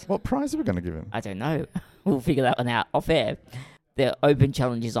prize. What prize are we going to give him? I don't know. We'll figure that one out off air. the open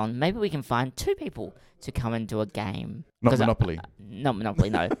challenge is on. Maybe we can find 2 people to come and do a game. Not Monopoly. Not Monopoly,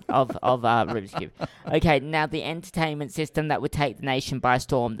 no. of Rubik's Cube. Okay, now the entertainment system that would take the nation by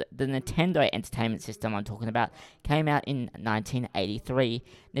storm, the Nintendo Entertainment System I'm talking about, came out in 1983.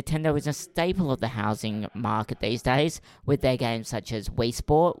 Nintendo is a staple of the housing market these days, with their games such as Wii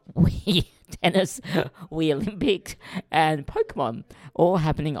Sport, Wii Tennis, Wii Olympics, and Pokemon, all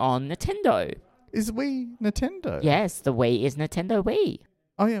happening on Nintendo. Is Wii Nintendo? Yes, the Wii is Nintendo Wii.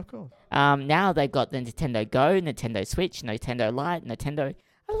 Oh, yeah, of course. Now they've got the Nintendo Go, Nintendo Switch, Nintendo Lite, Nintendo.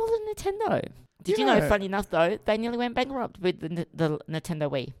 I love the Nintendo. Did you know, funny enough, though, they nearly went bankrupt with the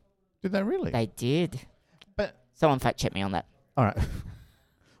Nintendo Wii. Did they really? They did. But someone fact check me on that. All right.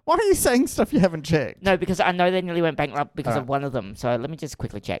 Why are you saying stuff you haven't checked? No, because I know they nearly went bankrupt because of one of them. So let me just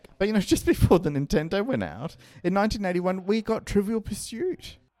quickly check. But, just before the Nintendo went out, in 1981, we got Trivial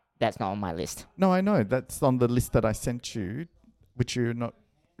Pursuit. That's not on my list. No, I know. That's on the list that I sent you, which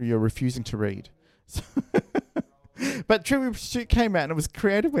you're refusing to read. So but Trivial Pursuit came out and it was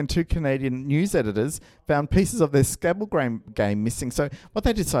created when 2 Canadian news editors found pieces of their Scrabble game missing. So what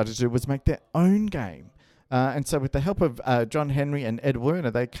they decided to do was make their own game. And so with the help of John Henry and Ed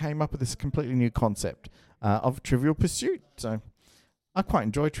Werner, they came up with this completely new concept of Trivial Pursuit. So I quite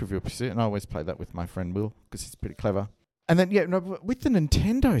enjoy Trivial Pursuit, and I always play that with my friend Will because he's pretty clever. And then, with the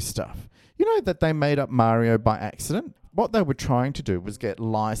Nintendo stuff, that they made up Mario by accident? What they were trying to do was get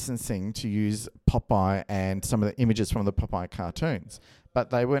licensing to use Popeye and some of the images from the Popeye cartoons. But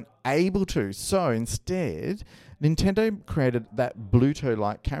they weren't able to. So instead, Nintendo created that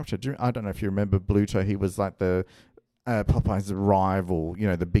Bluto-like character. I don't know if you remember Bluto. He was like the Popeye's rival,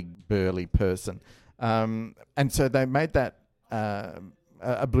 the big burly person. And so they made that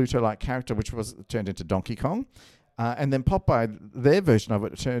a Bluto-like character, which was turned into Donkey Kong. And then Popeye, their version of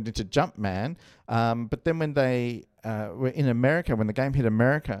it, turned into Jumpman. But then when they were in America, when the game hit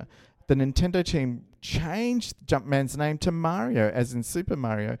America, the Nintendo team changed Jumpman's name to Mario, as in Super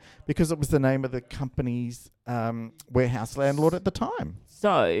Mario, because it was the name of the company's warehouse landlord at the time.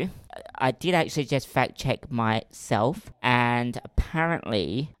 So, I did actually just fact check myself, and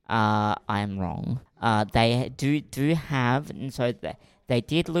apparently I'm wrong. They do have, and so they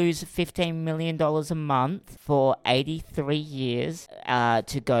did lose $15 million a month for 83 years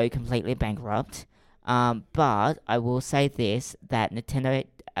to go completely bankrupt. But I will say this, that Nintendo,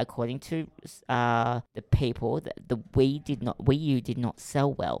 according to the people, the Wii U did not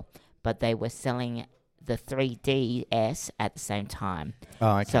sell well, but they were selling the 3DS at the same time.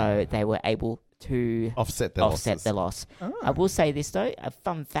 Oh, okay. So they were able to offset the loss. Oh. I will say this though, a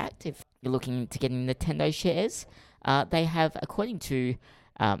fun fact, if you're looking to getting Nintendo shares, they have, according to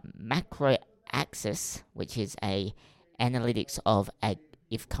Macro Access, which is a analytics of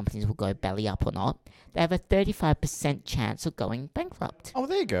if companies will go belly up or not, they have a 35% chance of going bankrupt. Oh,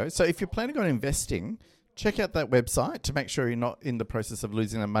 there you go. So if you're planning on investing, check out that website to make sure you're not in the process of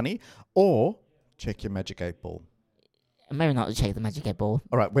losing the money, or check your Magic 8 Ball. Maybe not to check the Magic 8 Ball.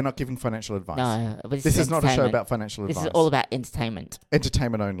 All right, we're not giving financial advice. No. This is not a show about financial advice. This is all about entertainment.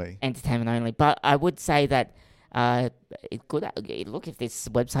 Entertainment only. Entertainment only. But I would say that it's good. Look, if this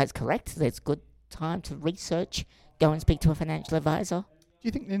website's correct, there's good time to research. Go and speak to a financial advisor. Do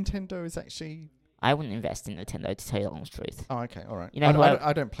you think Nintendo is actually... I wouldn't invest in Nintendo, to tell you the honest truth. Oh, okay, all right.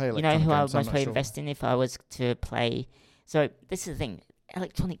 I don't play electronic games. You know who I would most probably sure. invest in if I was to play... So, this is the thing.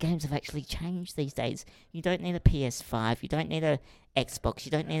 Electronic games have actually changed these days. You don't need a PS5. You don't need a Xbox.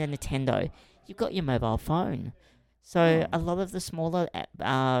 You don't need a Nintendo. You've got your mobile phone. So, a lot of the smaller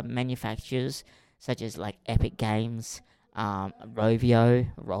manufacturers, such as like Epic Games, Rovio,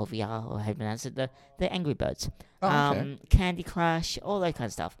 or however you pronounce it, the Angry Birds, Candy Crush, all that kind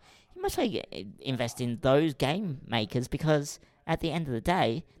of stuff. You must invest in those game makers because at the end of the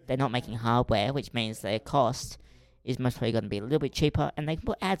day, they're not making hardware, which means their cost is most probably going to be a little bit cheaper, and they can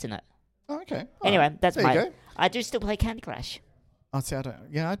put ads in it. Oh, okay. Anyway, that's there you go. I do still play Candy Crush. Oh, see, I don't.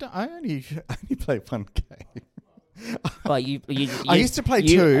 Yeah, I don't. I only play one game. Well, you I used to play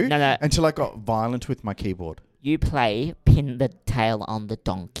two until I got violent with my keyboard. You play Pin the Tail on the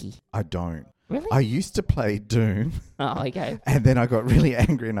Donkey. I don't. Really? I used to play Doom. Oh, okay. And then I got really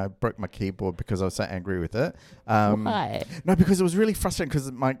angry and I broke my keyboard because I was so angry with it. Why? No, because it was really frustrating because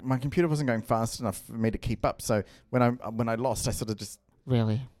my computer wasn't going fast enough for me to keep up. So when I lost, I sort of just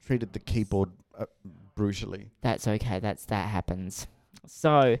treated the keyboard brutally. That's okay. That happens.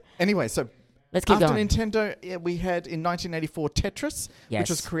 So anyway, so let's keep going. After Nintendo, we had in 1984 Tetris, which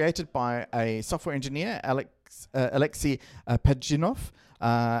was created by a software engineer, Alexei Pajitnov.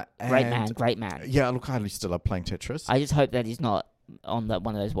 Great man. Yeah, look, I used to love playing Tetris. I just hope that he's not on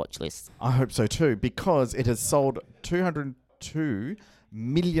one of those watch lists. I hope so too, because it has sold 1.2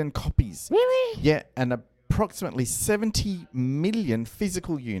 million copies. Really? Yeah, and approximately 70 million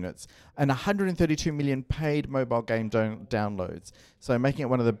physical units and 132 million paid mobile game downloads. So making it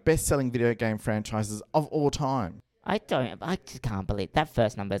one of the best-selling video game franchises of all time. I just can't believe that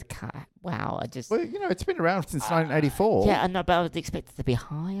first number. Wow, Well, it's been around since 1984. Yeah, I know, but I would expect it to be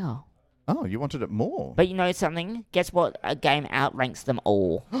higher. Oh, you wanted it more? But you know something? Guess what? A game outranks them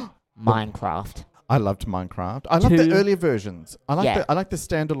all. Minecraft. I loved Minecraft. I love the earlier versions. I like the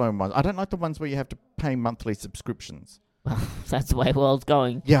standalone ones. I don't like the ones where you have to pay monthly subscriptions. Well, that's the way the world's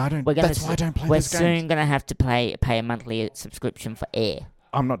going. Yeah, that's why I don't play We're those games. soon going to have to pay a monthly subscription for Air.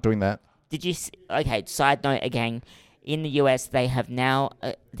 I'm not doing that. Did you... Okay, side note again. In the US, they have now...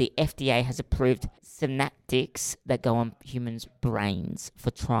 the FDA has approved synaptics that go on humans' brains for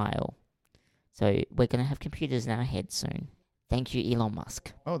trial. So we're going to have computers in our heads soon. Thank you, Elon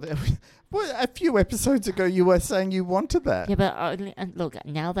Musk. Oh, a few episodes ago you were saying you wanted that. Yeah, but look,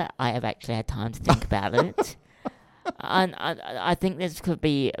 now that I have actually had time to think about it, I think this could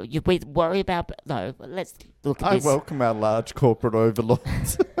be... We worry about... No, let's look at this. I welcome our large corporate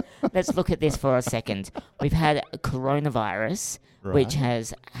overlords. Let's look at this for a second. We've had a coronavirus, which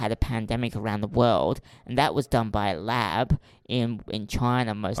has had a pandemic around the world, and that was done by a lab in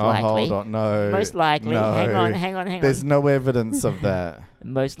China, most likely. Hold on, no. Most likely. No. Hang on. There's no evidence of that.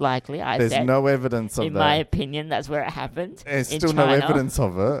 Most likely, There's no evidence of that. In my opinion, that's where it happened. There's in still China. no evidence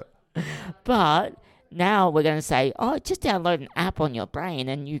of it. But now we're going to say, just download an app on your brain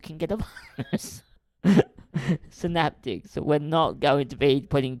and you can get a virus. Synaptics. We're not going to be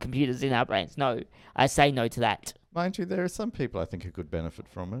putting computers in our brains. No, I say no to that. Mind you, there are some people I think who could benefit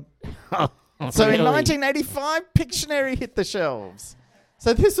from it. So in 1985, Pictionary hit the shelves.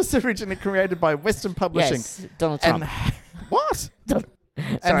 So this was originally created by Western Publishing. Yes, Donald Trump. What? Sorry,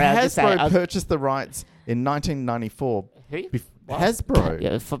 and Hasbro purchased the rights in 1994. Who? Hasbro.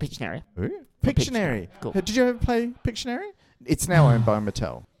 Yeah, for Pictionary. Who? Pictionary. Cool. Did you ever play Pictionary? It's now owned by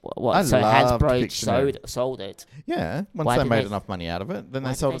Mattel. What? So Hasbro sold it. Yeah, once they made enough money out of it, then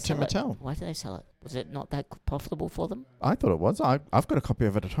they sold it to Mattel. Why did they sell it? Was it not that profitable for them? I thought it was. I've got a copy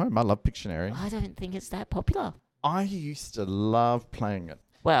of it at home. I love Pictionary. I don't think it's that popular. I used to love playing it.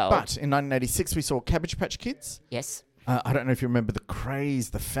 Well, but in 1986, we saw Cabbage Patch Kids. Yes. I don't know if you remember the craze,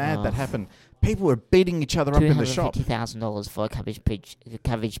 the fad that happened. People were beating each other up in the shop. $250,000 for a Cabbage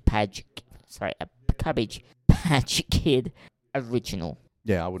Patch Kid original.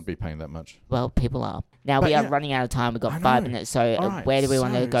 Yeah, I wouldn't be paying that much. Well, people are. Now, we are running out of time. We've got 5 minutes. So right, where do we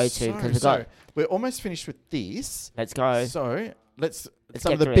want to go to? Because we're almost finished with this. Let's go. So let's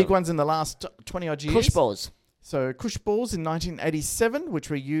some of the big ones in the last 20-odd years. Push balls. So Cush balls in 1987,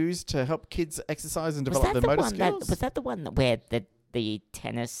 which were used to help kids exercise and develop their motor skills. Was that the one where the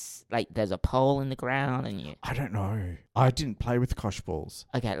tennis, like there's a pole in the ground and you... I don't know. I didn't play with Cush balls.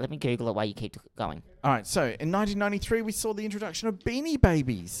 Okay, let me Google it while you keep going. All right, so in 1993, we saw the introduction of Beanie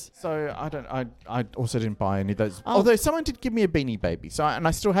Babies. So I also didn't buy any of those. Although someone did give me a Beanie Baby, and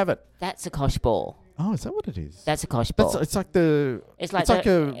I still have it. That's a Cush ball. Oh, is that what it is? That's a Cush ball. It's like a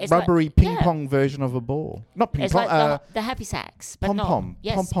rubbery ping pong version of a ball. Not ping pong. Like the Happy Sacks. Pom pom.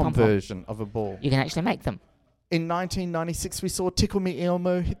 Yes, pom pom version of a ball. You can actually make them. In 1996, we saw Tickle Me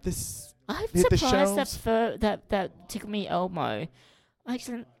Elmo hit the shelves. I'm surprised that Tickle Me Elmo.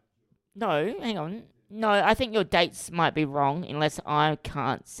 Actually, no, hang on. No, I think your dates might be wrong, unless I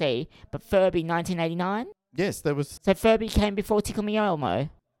can't see. But Furby, 1989? Yes, there was... So Furby came before Tickle Me Elmo?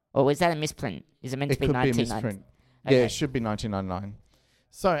 Or was that a misprint? Is it meant to be 1999? It could be a misprint. Okay. Yeah, it should be 1999.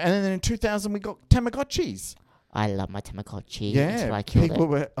 So, and then in 2000, we got Tamagotchis. I love my Tamagotchi. Yeah,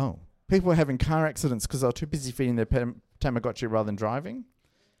 people were having car accidents because they were too busy feeding their Tamagotchi rather than driving.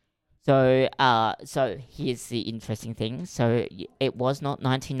 So here's the interesting thing. So it was not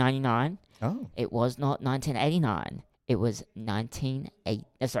 1999. Oh. It was not 1989. It was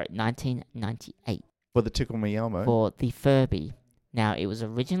 1998. For the Tickle Me Elmo. For the Furby. Now, it was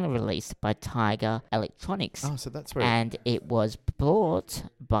originally released by Tiger Electronics. Oh, so that's where... And it was bought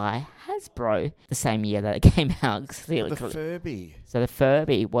by Hasbro the same year that it came out. The Furby. So the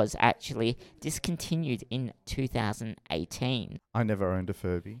Furby was actually discontinued in 2018. I never owned a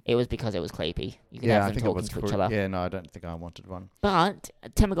Furby. It was because it was creepy. You could have them talking to each other. Yeah, no, I don't think I wanted one. But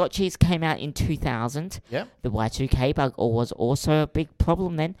Tamagotchis came out in 2000. Yeah. The Y2K bug was also a big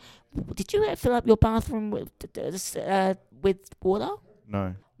problem then. Did you fill up your bathroom with water?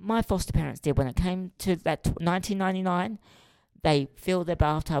 No. My foster parents did. When it came to that 1999, they filled their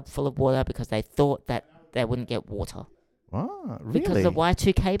bathtub full of water because they thought that they wouldn't get water. Oh, really? Because of the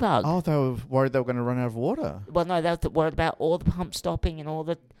Y2K bug. Oh, they were worried they were going to run out of water. Well, no, they were worried about all the pumps stopping and all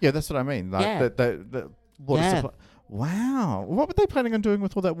the... Yeah, that's what I mean. Like the water supply. Wow. What were they planning on doing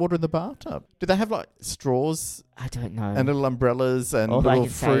with all that water in the bathtub? Did they have like straws I don't know. and little umbrellas and all little I can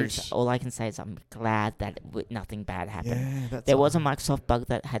fruit? say is, all I can say is I'm glad that nothing bad happened. Yeah, that's There was a Microsoft bug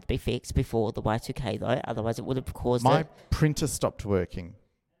that had to be fixed before the Y2K though, otherwise it would have caused My it. printer stopped working.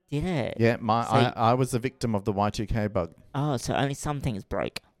 Did it? Yeah, So- I was a victim of the Y2K bug. Oh, so only some things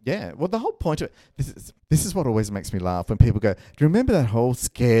broke. Yeah, well, the whole point of this is what always makes me laugh when people go, do you remember that whole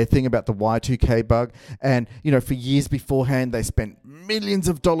scare thing about the Y2K bug? And, for years beforehand, they spent millions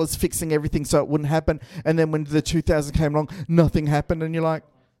of dollars fixing everything so it wouldn't happen. And then when the 2000 came along, nothing happened. And you're like,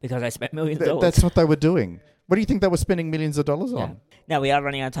 Because I spent millions of dollars. that's what they were doing. What do you think they were spending millions of dollars on? Now we are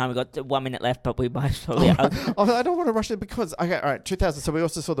running out of time. We've got 1 minute left, but we might probably... I don't want to rush it because, okay, all right, 2000. So we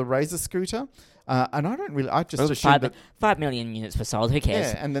also saw the Razor scooter. And I just assumed that... 5 million units were sold. Who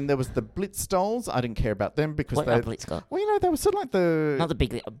cares? Yeah, and then there was the Blitz dolls. I didn't care about them because What about Blitzkrieg? Well, they were sort of like the... Not the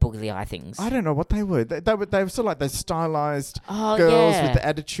big boogly eye things. I don't know what they were. They were sort of like those stylized Oh, girls yeah. with the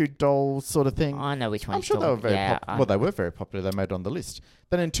attitude dolls sort of thing. I know which one. I'm sure they were very popular. Well, they were very popular. They made it on the list.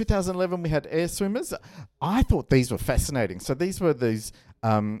 Then in 2011, we had air swimmers. I thought these were fascinating. So these were these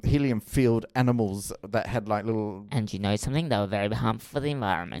helium-filled animals that had like little... And you know something? They were very harmful for the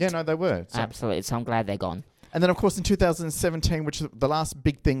environment. Yeah, no, they were. So. Absolutely. So I'm glad they're gone. And then, of course, in 2017, which is the last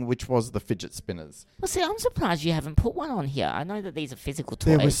big thing, which was the fidget spinners. Well, see, I'm surprised you haven't put one on here. I know that these are physical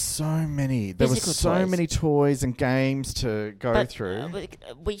toys. There were so many. There were so toys. many toys and games to go through. But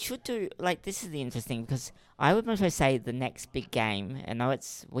we should do, like, this is the interesting, because I would mostly say the next big game, and know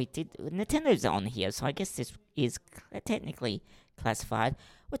Nintendo's on here, so I guess this is technically classified.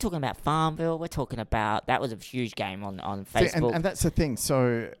 We're talking about Farmville. We're talking about, that was a huge game on Facebook. See, and that's the thing.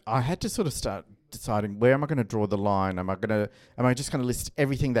 So I had to sort of start deciding, where am I going to draw the line? Am I just going to list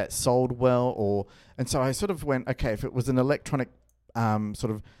everything that sold well, and so I sort of went, okay, if it was an electronic sort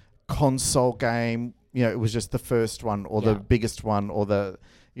of console game, it was just the first one or the biggest one or the,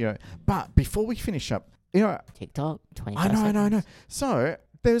 but before we finish up, TikTok, 25 I know. seconds. So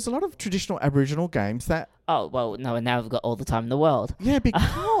there's a lot of traditional Aboriginal games that... Oh, well, no, and now we've got all the time in the world. Yeah,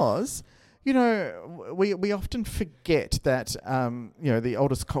 because... we often forget that, the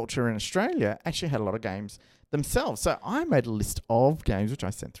oldest culture in Australia actually had a lot of games themselves. So I made a list of games, which I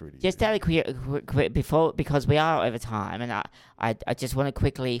sent through to you. Just quick before, because we are over time, and I just want to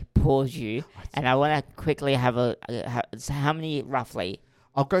quickly pause you, and I want to quickly have how many roughly?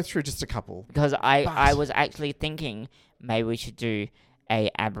 I'll go through just a couple. Because I was actually thinking maybe we should do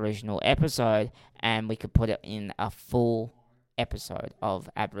a Aboriginal episode, and we could put it in a full episode of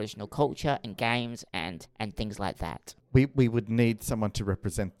Aboriginal culture and games and things like that. We would need someone to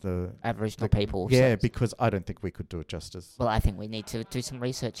represent the Aboriginal people. Yeah, so, because I don't think we could do it justice. Well, I think we need to do some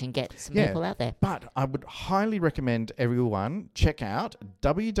research and get some people out there. But I would highly recommend everyone check out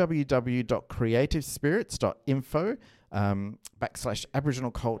www.creativespirits.info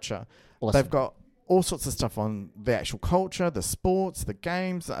 /Aboriginal culture. Awesome. They've got all sorts of stuff on the actual culture, the sports, the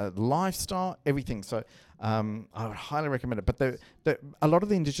games, lifestyle, everything. So I would highly recommend it. But a lot of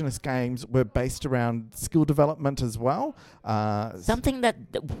the Indigenous games were based around skill development as well. Something that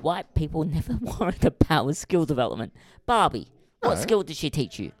white people never worried about was skill development. Barbie, what skill did she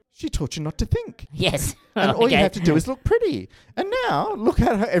teach you? She taught you not to think. Yes. And all you have to do is look pretty. And now, look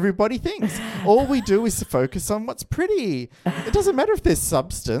at how everybody thinks. All we do is focus on what's pretty. It doesn't matter if there's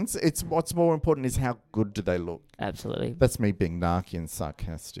substance. It's what's more important is how good do they look. Absolutely. That's me being narky and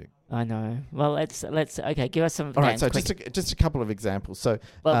sarcastic. I know. Well, let's okay, give us some... All right, so just a couple of examples. So,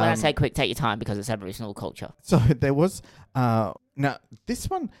 well, when I say quick, take your time because it's Aboriginal culture. So there was... now, this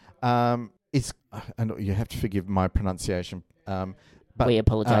one is... and you have to forgive my pronunciation. But, we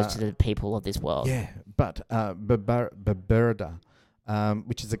apologise to the people of this world. Yeah, but Baburda,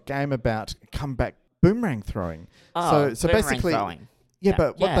 which is a game about comeback boomerang throwing. Oh, so boomerang basically, throwing. Yeah,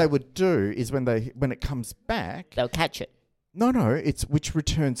 but what they would do is when it comes back, they'll catch it. No, it's which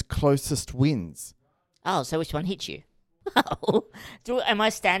returns closest wins. Oh, so which one hits you? Am I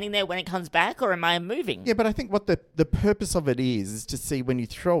standing there when it comes back, or am I moving? Yeah, but I think what the purpose of it is to see when you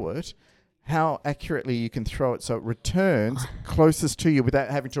throw it, how accurately you can throw it so it returns closest to you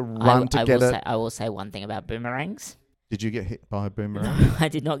without having to run to get it. I will say one thing about boomerangs. Did you get hit by a boomerang? No, I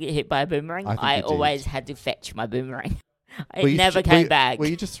did not get hit by a boomerang. I always had to fetch my boomerang. It never came back. Were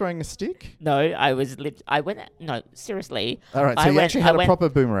you just throwing a stick? No, no, seriously. All right, so you actually had a proper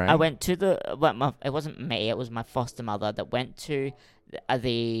boomerang. I went to it wasn't me, it was my foster mother that went to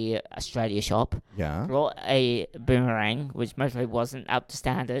the Australia shop. Yeah. Brought a boomerang, which mostly wasn't up to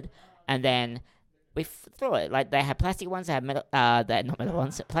standard. And then we threw it. Like, they had plastic ones, they had metal, not metal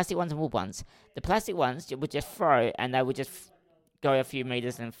ones, plastic ones and wood ones. The plastic ones would just throw, and they would just go a few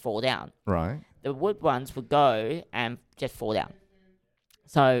meters and fall down. Right. the wood ones would go and just fall down.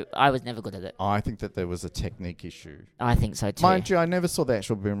 So I was never good at it. I think that there was a technique issue. I think so too. Mind you, I never saw the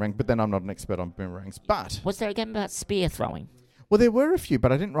actual boomerang, but then I'm not an expert on boomerangs. But Was there a game about spear throwing? well, there were a few,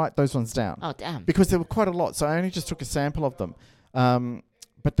 but I didn't write those ones down. Oh, damn. Because there were quite a lot, so I only just took a sample of them.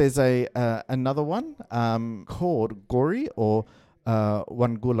 But there's another one called Gori or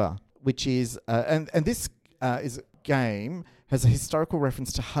Wangula, which is and this is a game has a historical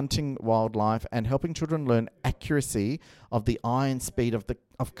reference to hunting wildlife and helping children learn accuracy of the eye and speed of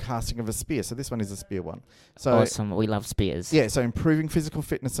casting of a spear. So this one is a spear one. So Awesome. We love spears. yeah, so improving physical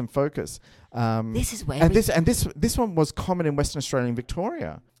fitness and focus. This is where and this one was common in Western Australia and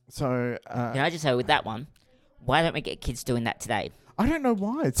Victoria. So Can I just say with that one, why don't we get kids doing that today? I don't know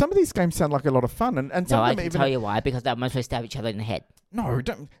why. Some of these games sound like a lot of fun, and some No, of I them can even tell you why. Because they'll mostly stab each other in the head. no,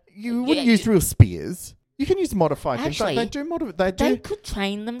 don't you wouldn't use real spears. You can use modified Actually, things. They They do. could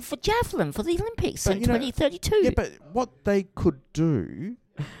train them for javelin for the Olympics But, in you know, 2032. Yeah, but what they could do,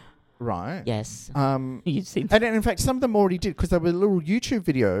 right? Yes. And You've seen in fact, some of them already did because there were little YouTube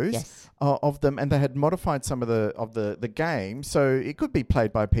videos Yes. of them, and they had modified some of the game, so it could be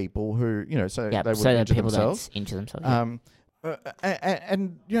played by people who so Yep, they would so that injure people themselves. don't injure themselves. Yeah.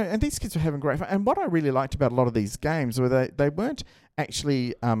 And these kids were having great fun. And what I really liked about a lot of these games were they weren't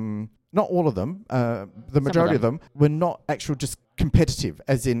actually not all of them. The majority of them were not actual just competitive,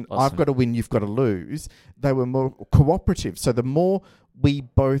 as in Awesome. I've got to win, you've got to lose. They were more cooperative. So the more we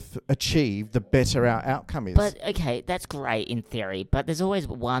both achieve, the better our outcome is. But, okay, that's great in theory, but there's always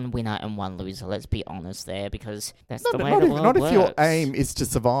one winner and one loser, let's be honest there, because that's the way the world not works. if your aim is to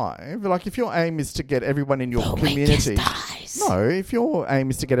survive. Like if your aim is to get everyone in your The community. weakest dies. No, if your aim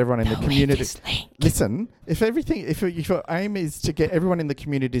is to get everyone in the community. weakest link. Listen, if your aim is to get everyone in the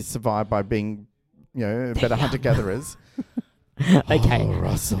community to survive by being, better hunter-gatherers. Okay. Oh,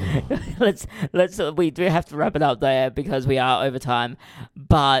 Russell. let's we do have to wrap it up there because we are over time.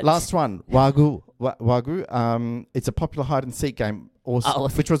 But Last one, Wagu. It's a popular hide and seek game,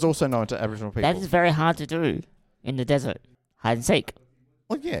 which was also known to Aboriginal people. that is very hard to do in the desert. Hide and seek.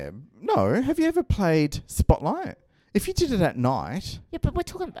 Well, yeah. No, have you ever played Spotlight? If you did it at night, Yeah, but we're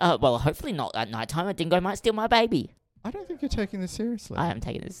talking. Well, hopefully not at night time. A dingo might steal my baby. I don't think you're taking this seriously. I am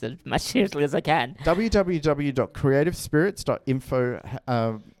taking this as much seriously as I can. www.creativespirits.info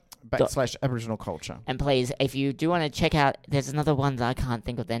 /Aboriginal culture. And please, if you do want to check out, there's another one that I can't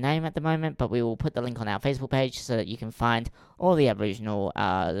think of their name at the moment, but we will put the link on our Facebook page so that you can find all the Aboriginal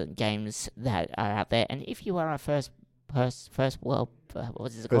games that are out there. And if you are a First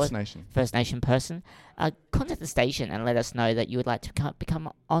Nation person, contact the station and let us know that you would like to become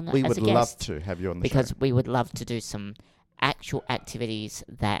on We as would a guest. love to have you on the show. Because we would love to do some actual activities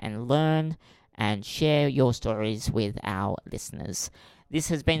and learn and share your stories with our listeners. This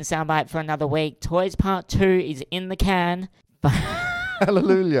has been Soundbite for another week. Toys Part 2 is in the can. Hallelujah.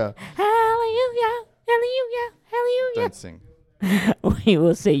 Hallelujah, hallelujah, hallelujah. Don't sing. We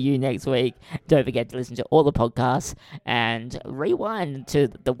will see you next week. Don't forget to listen to all the podcasts and rewind to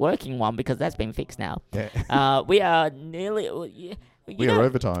the working one because that's been fixed now. Yeah. We are nearly... We are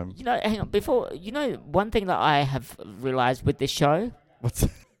overtime. Hang on. One thing that I have realised with this show...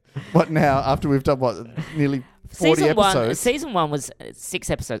 What now? After we've done, nearly 40 episodes? Season 1 was 6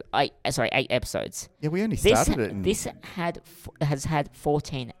 episodes. 8 episodes. Yeah, we only started it. This has had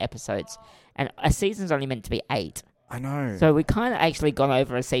 14 episodes. And a season's only meant to be 8. I know. So we kind of actually gone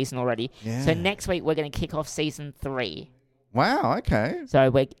over a season already. Yeah. So next week we're going to kick off season 3. Wow, okay. So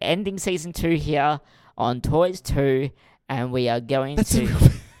we're ending season 2 here on Toys 2, and we are going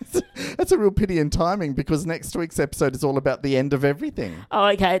That's a real pity in timing because next week's episode is all about the end of everything. Oh,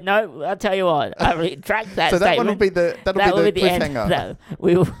 okay. No, I'll tell you what. I retract that So that statement. one will be the cliffhanger. No,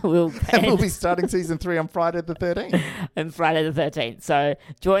 we'll And we'll be starting season 3 on Friday the 13th. And Friday the 13th. So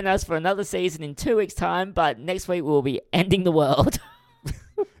join us for another season in 2 weeks' time. But next week we'll be ending the world.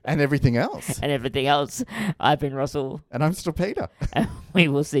 And everything else. And everything else. I've been Russell. And I'm still Peter. And we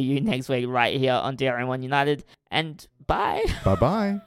will see you next week right here on DRN1 United. And bye. Bye-bye.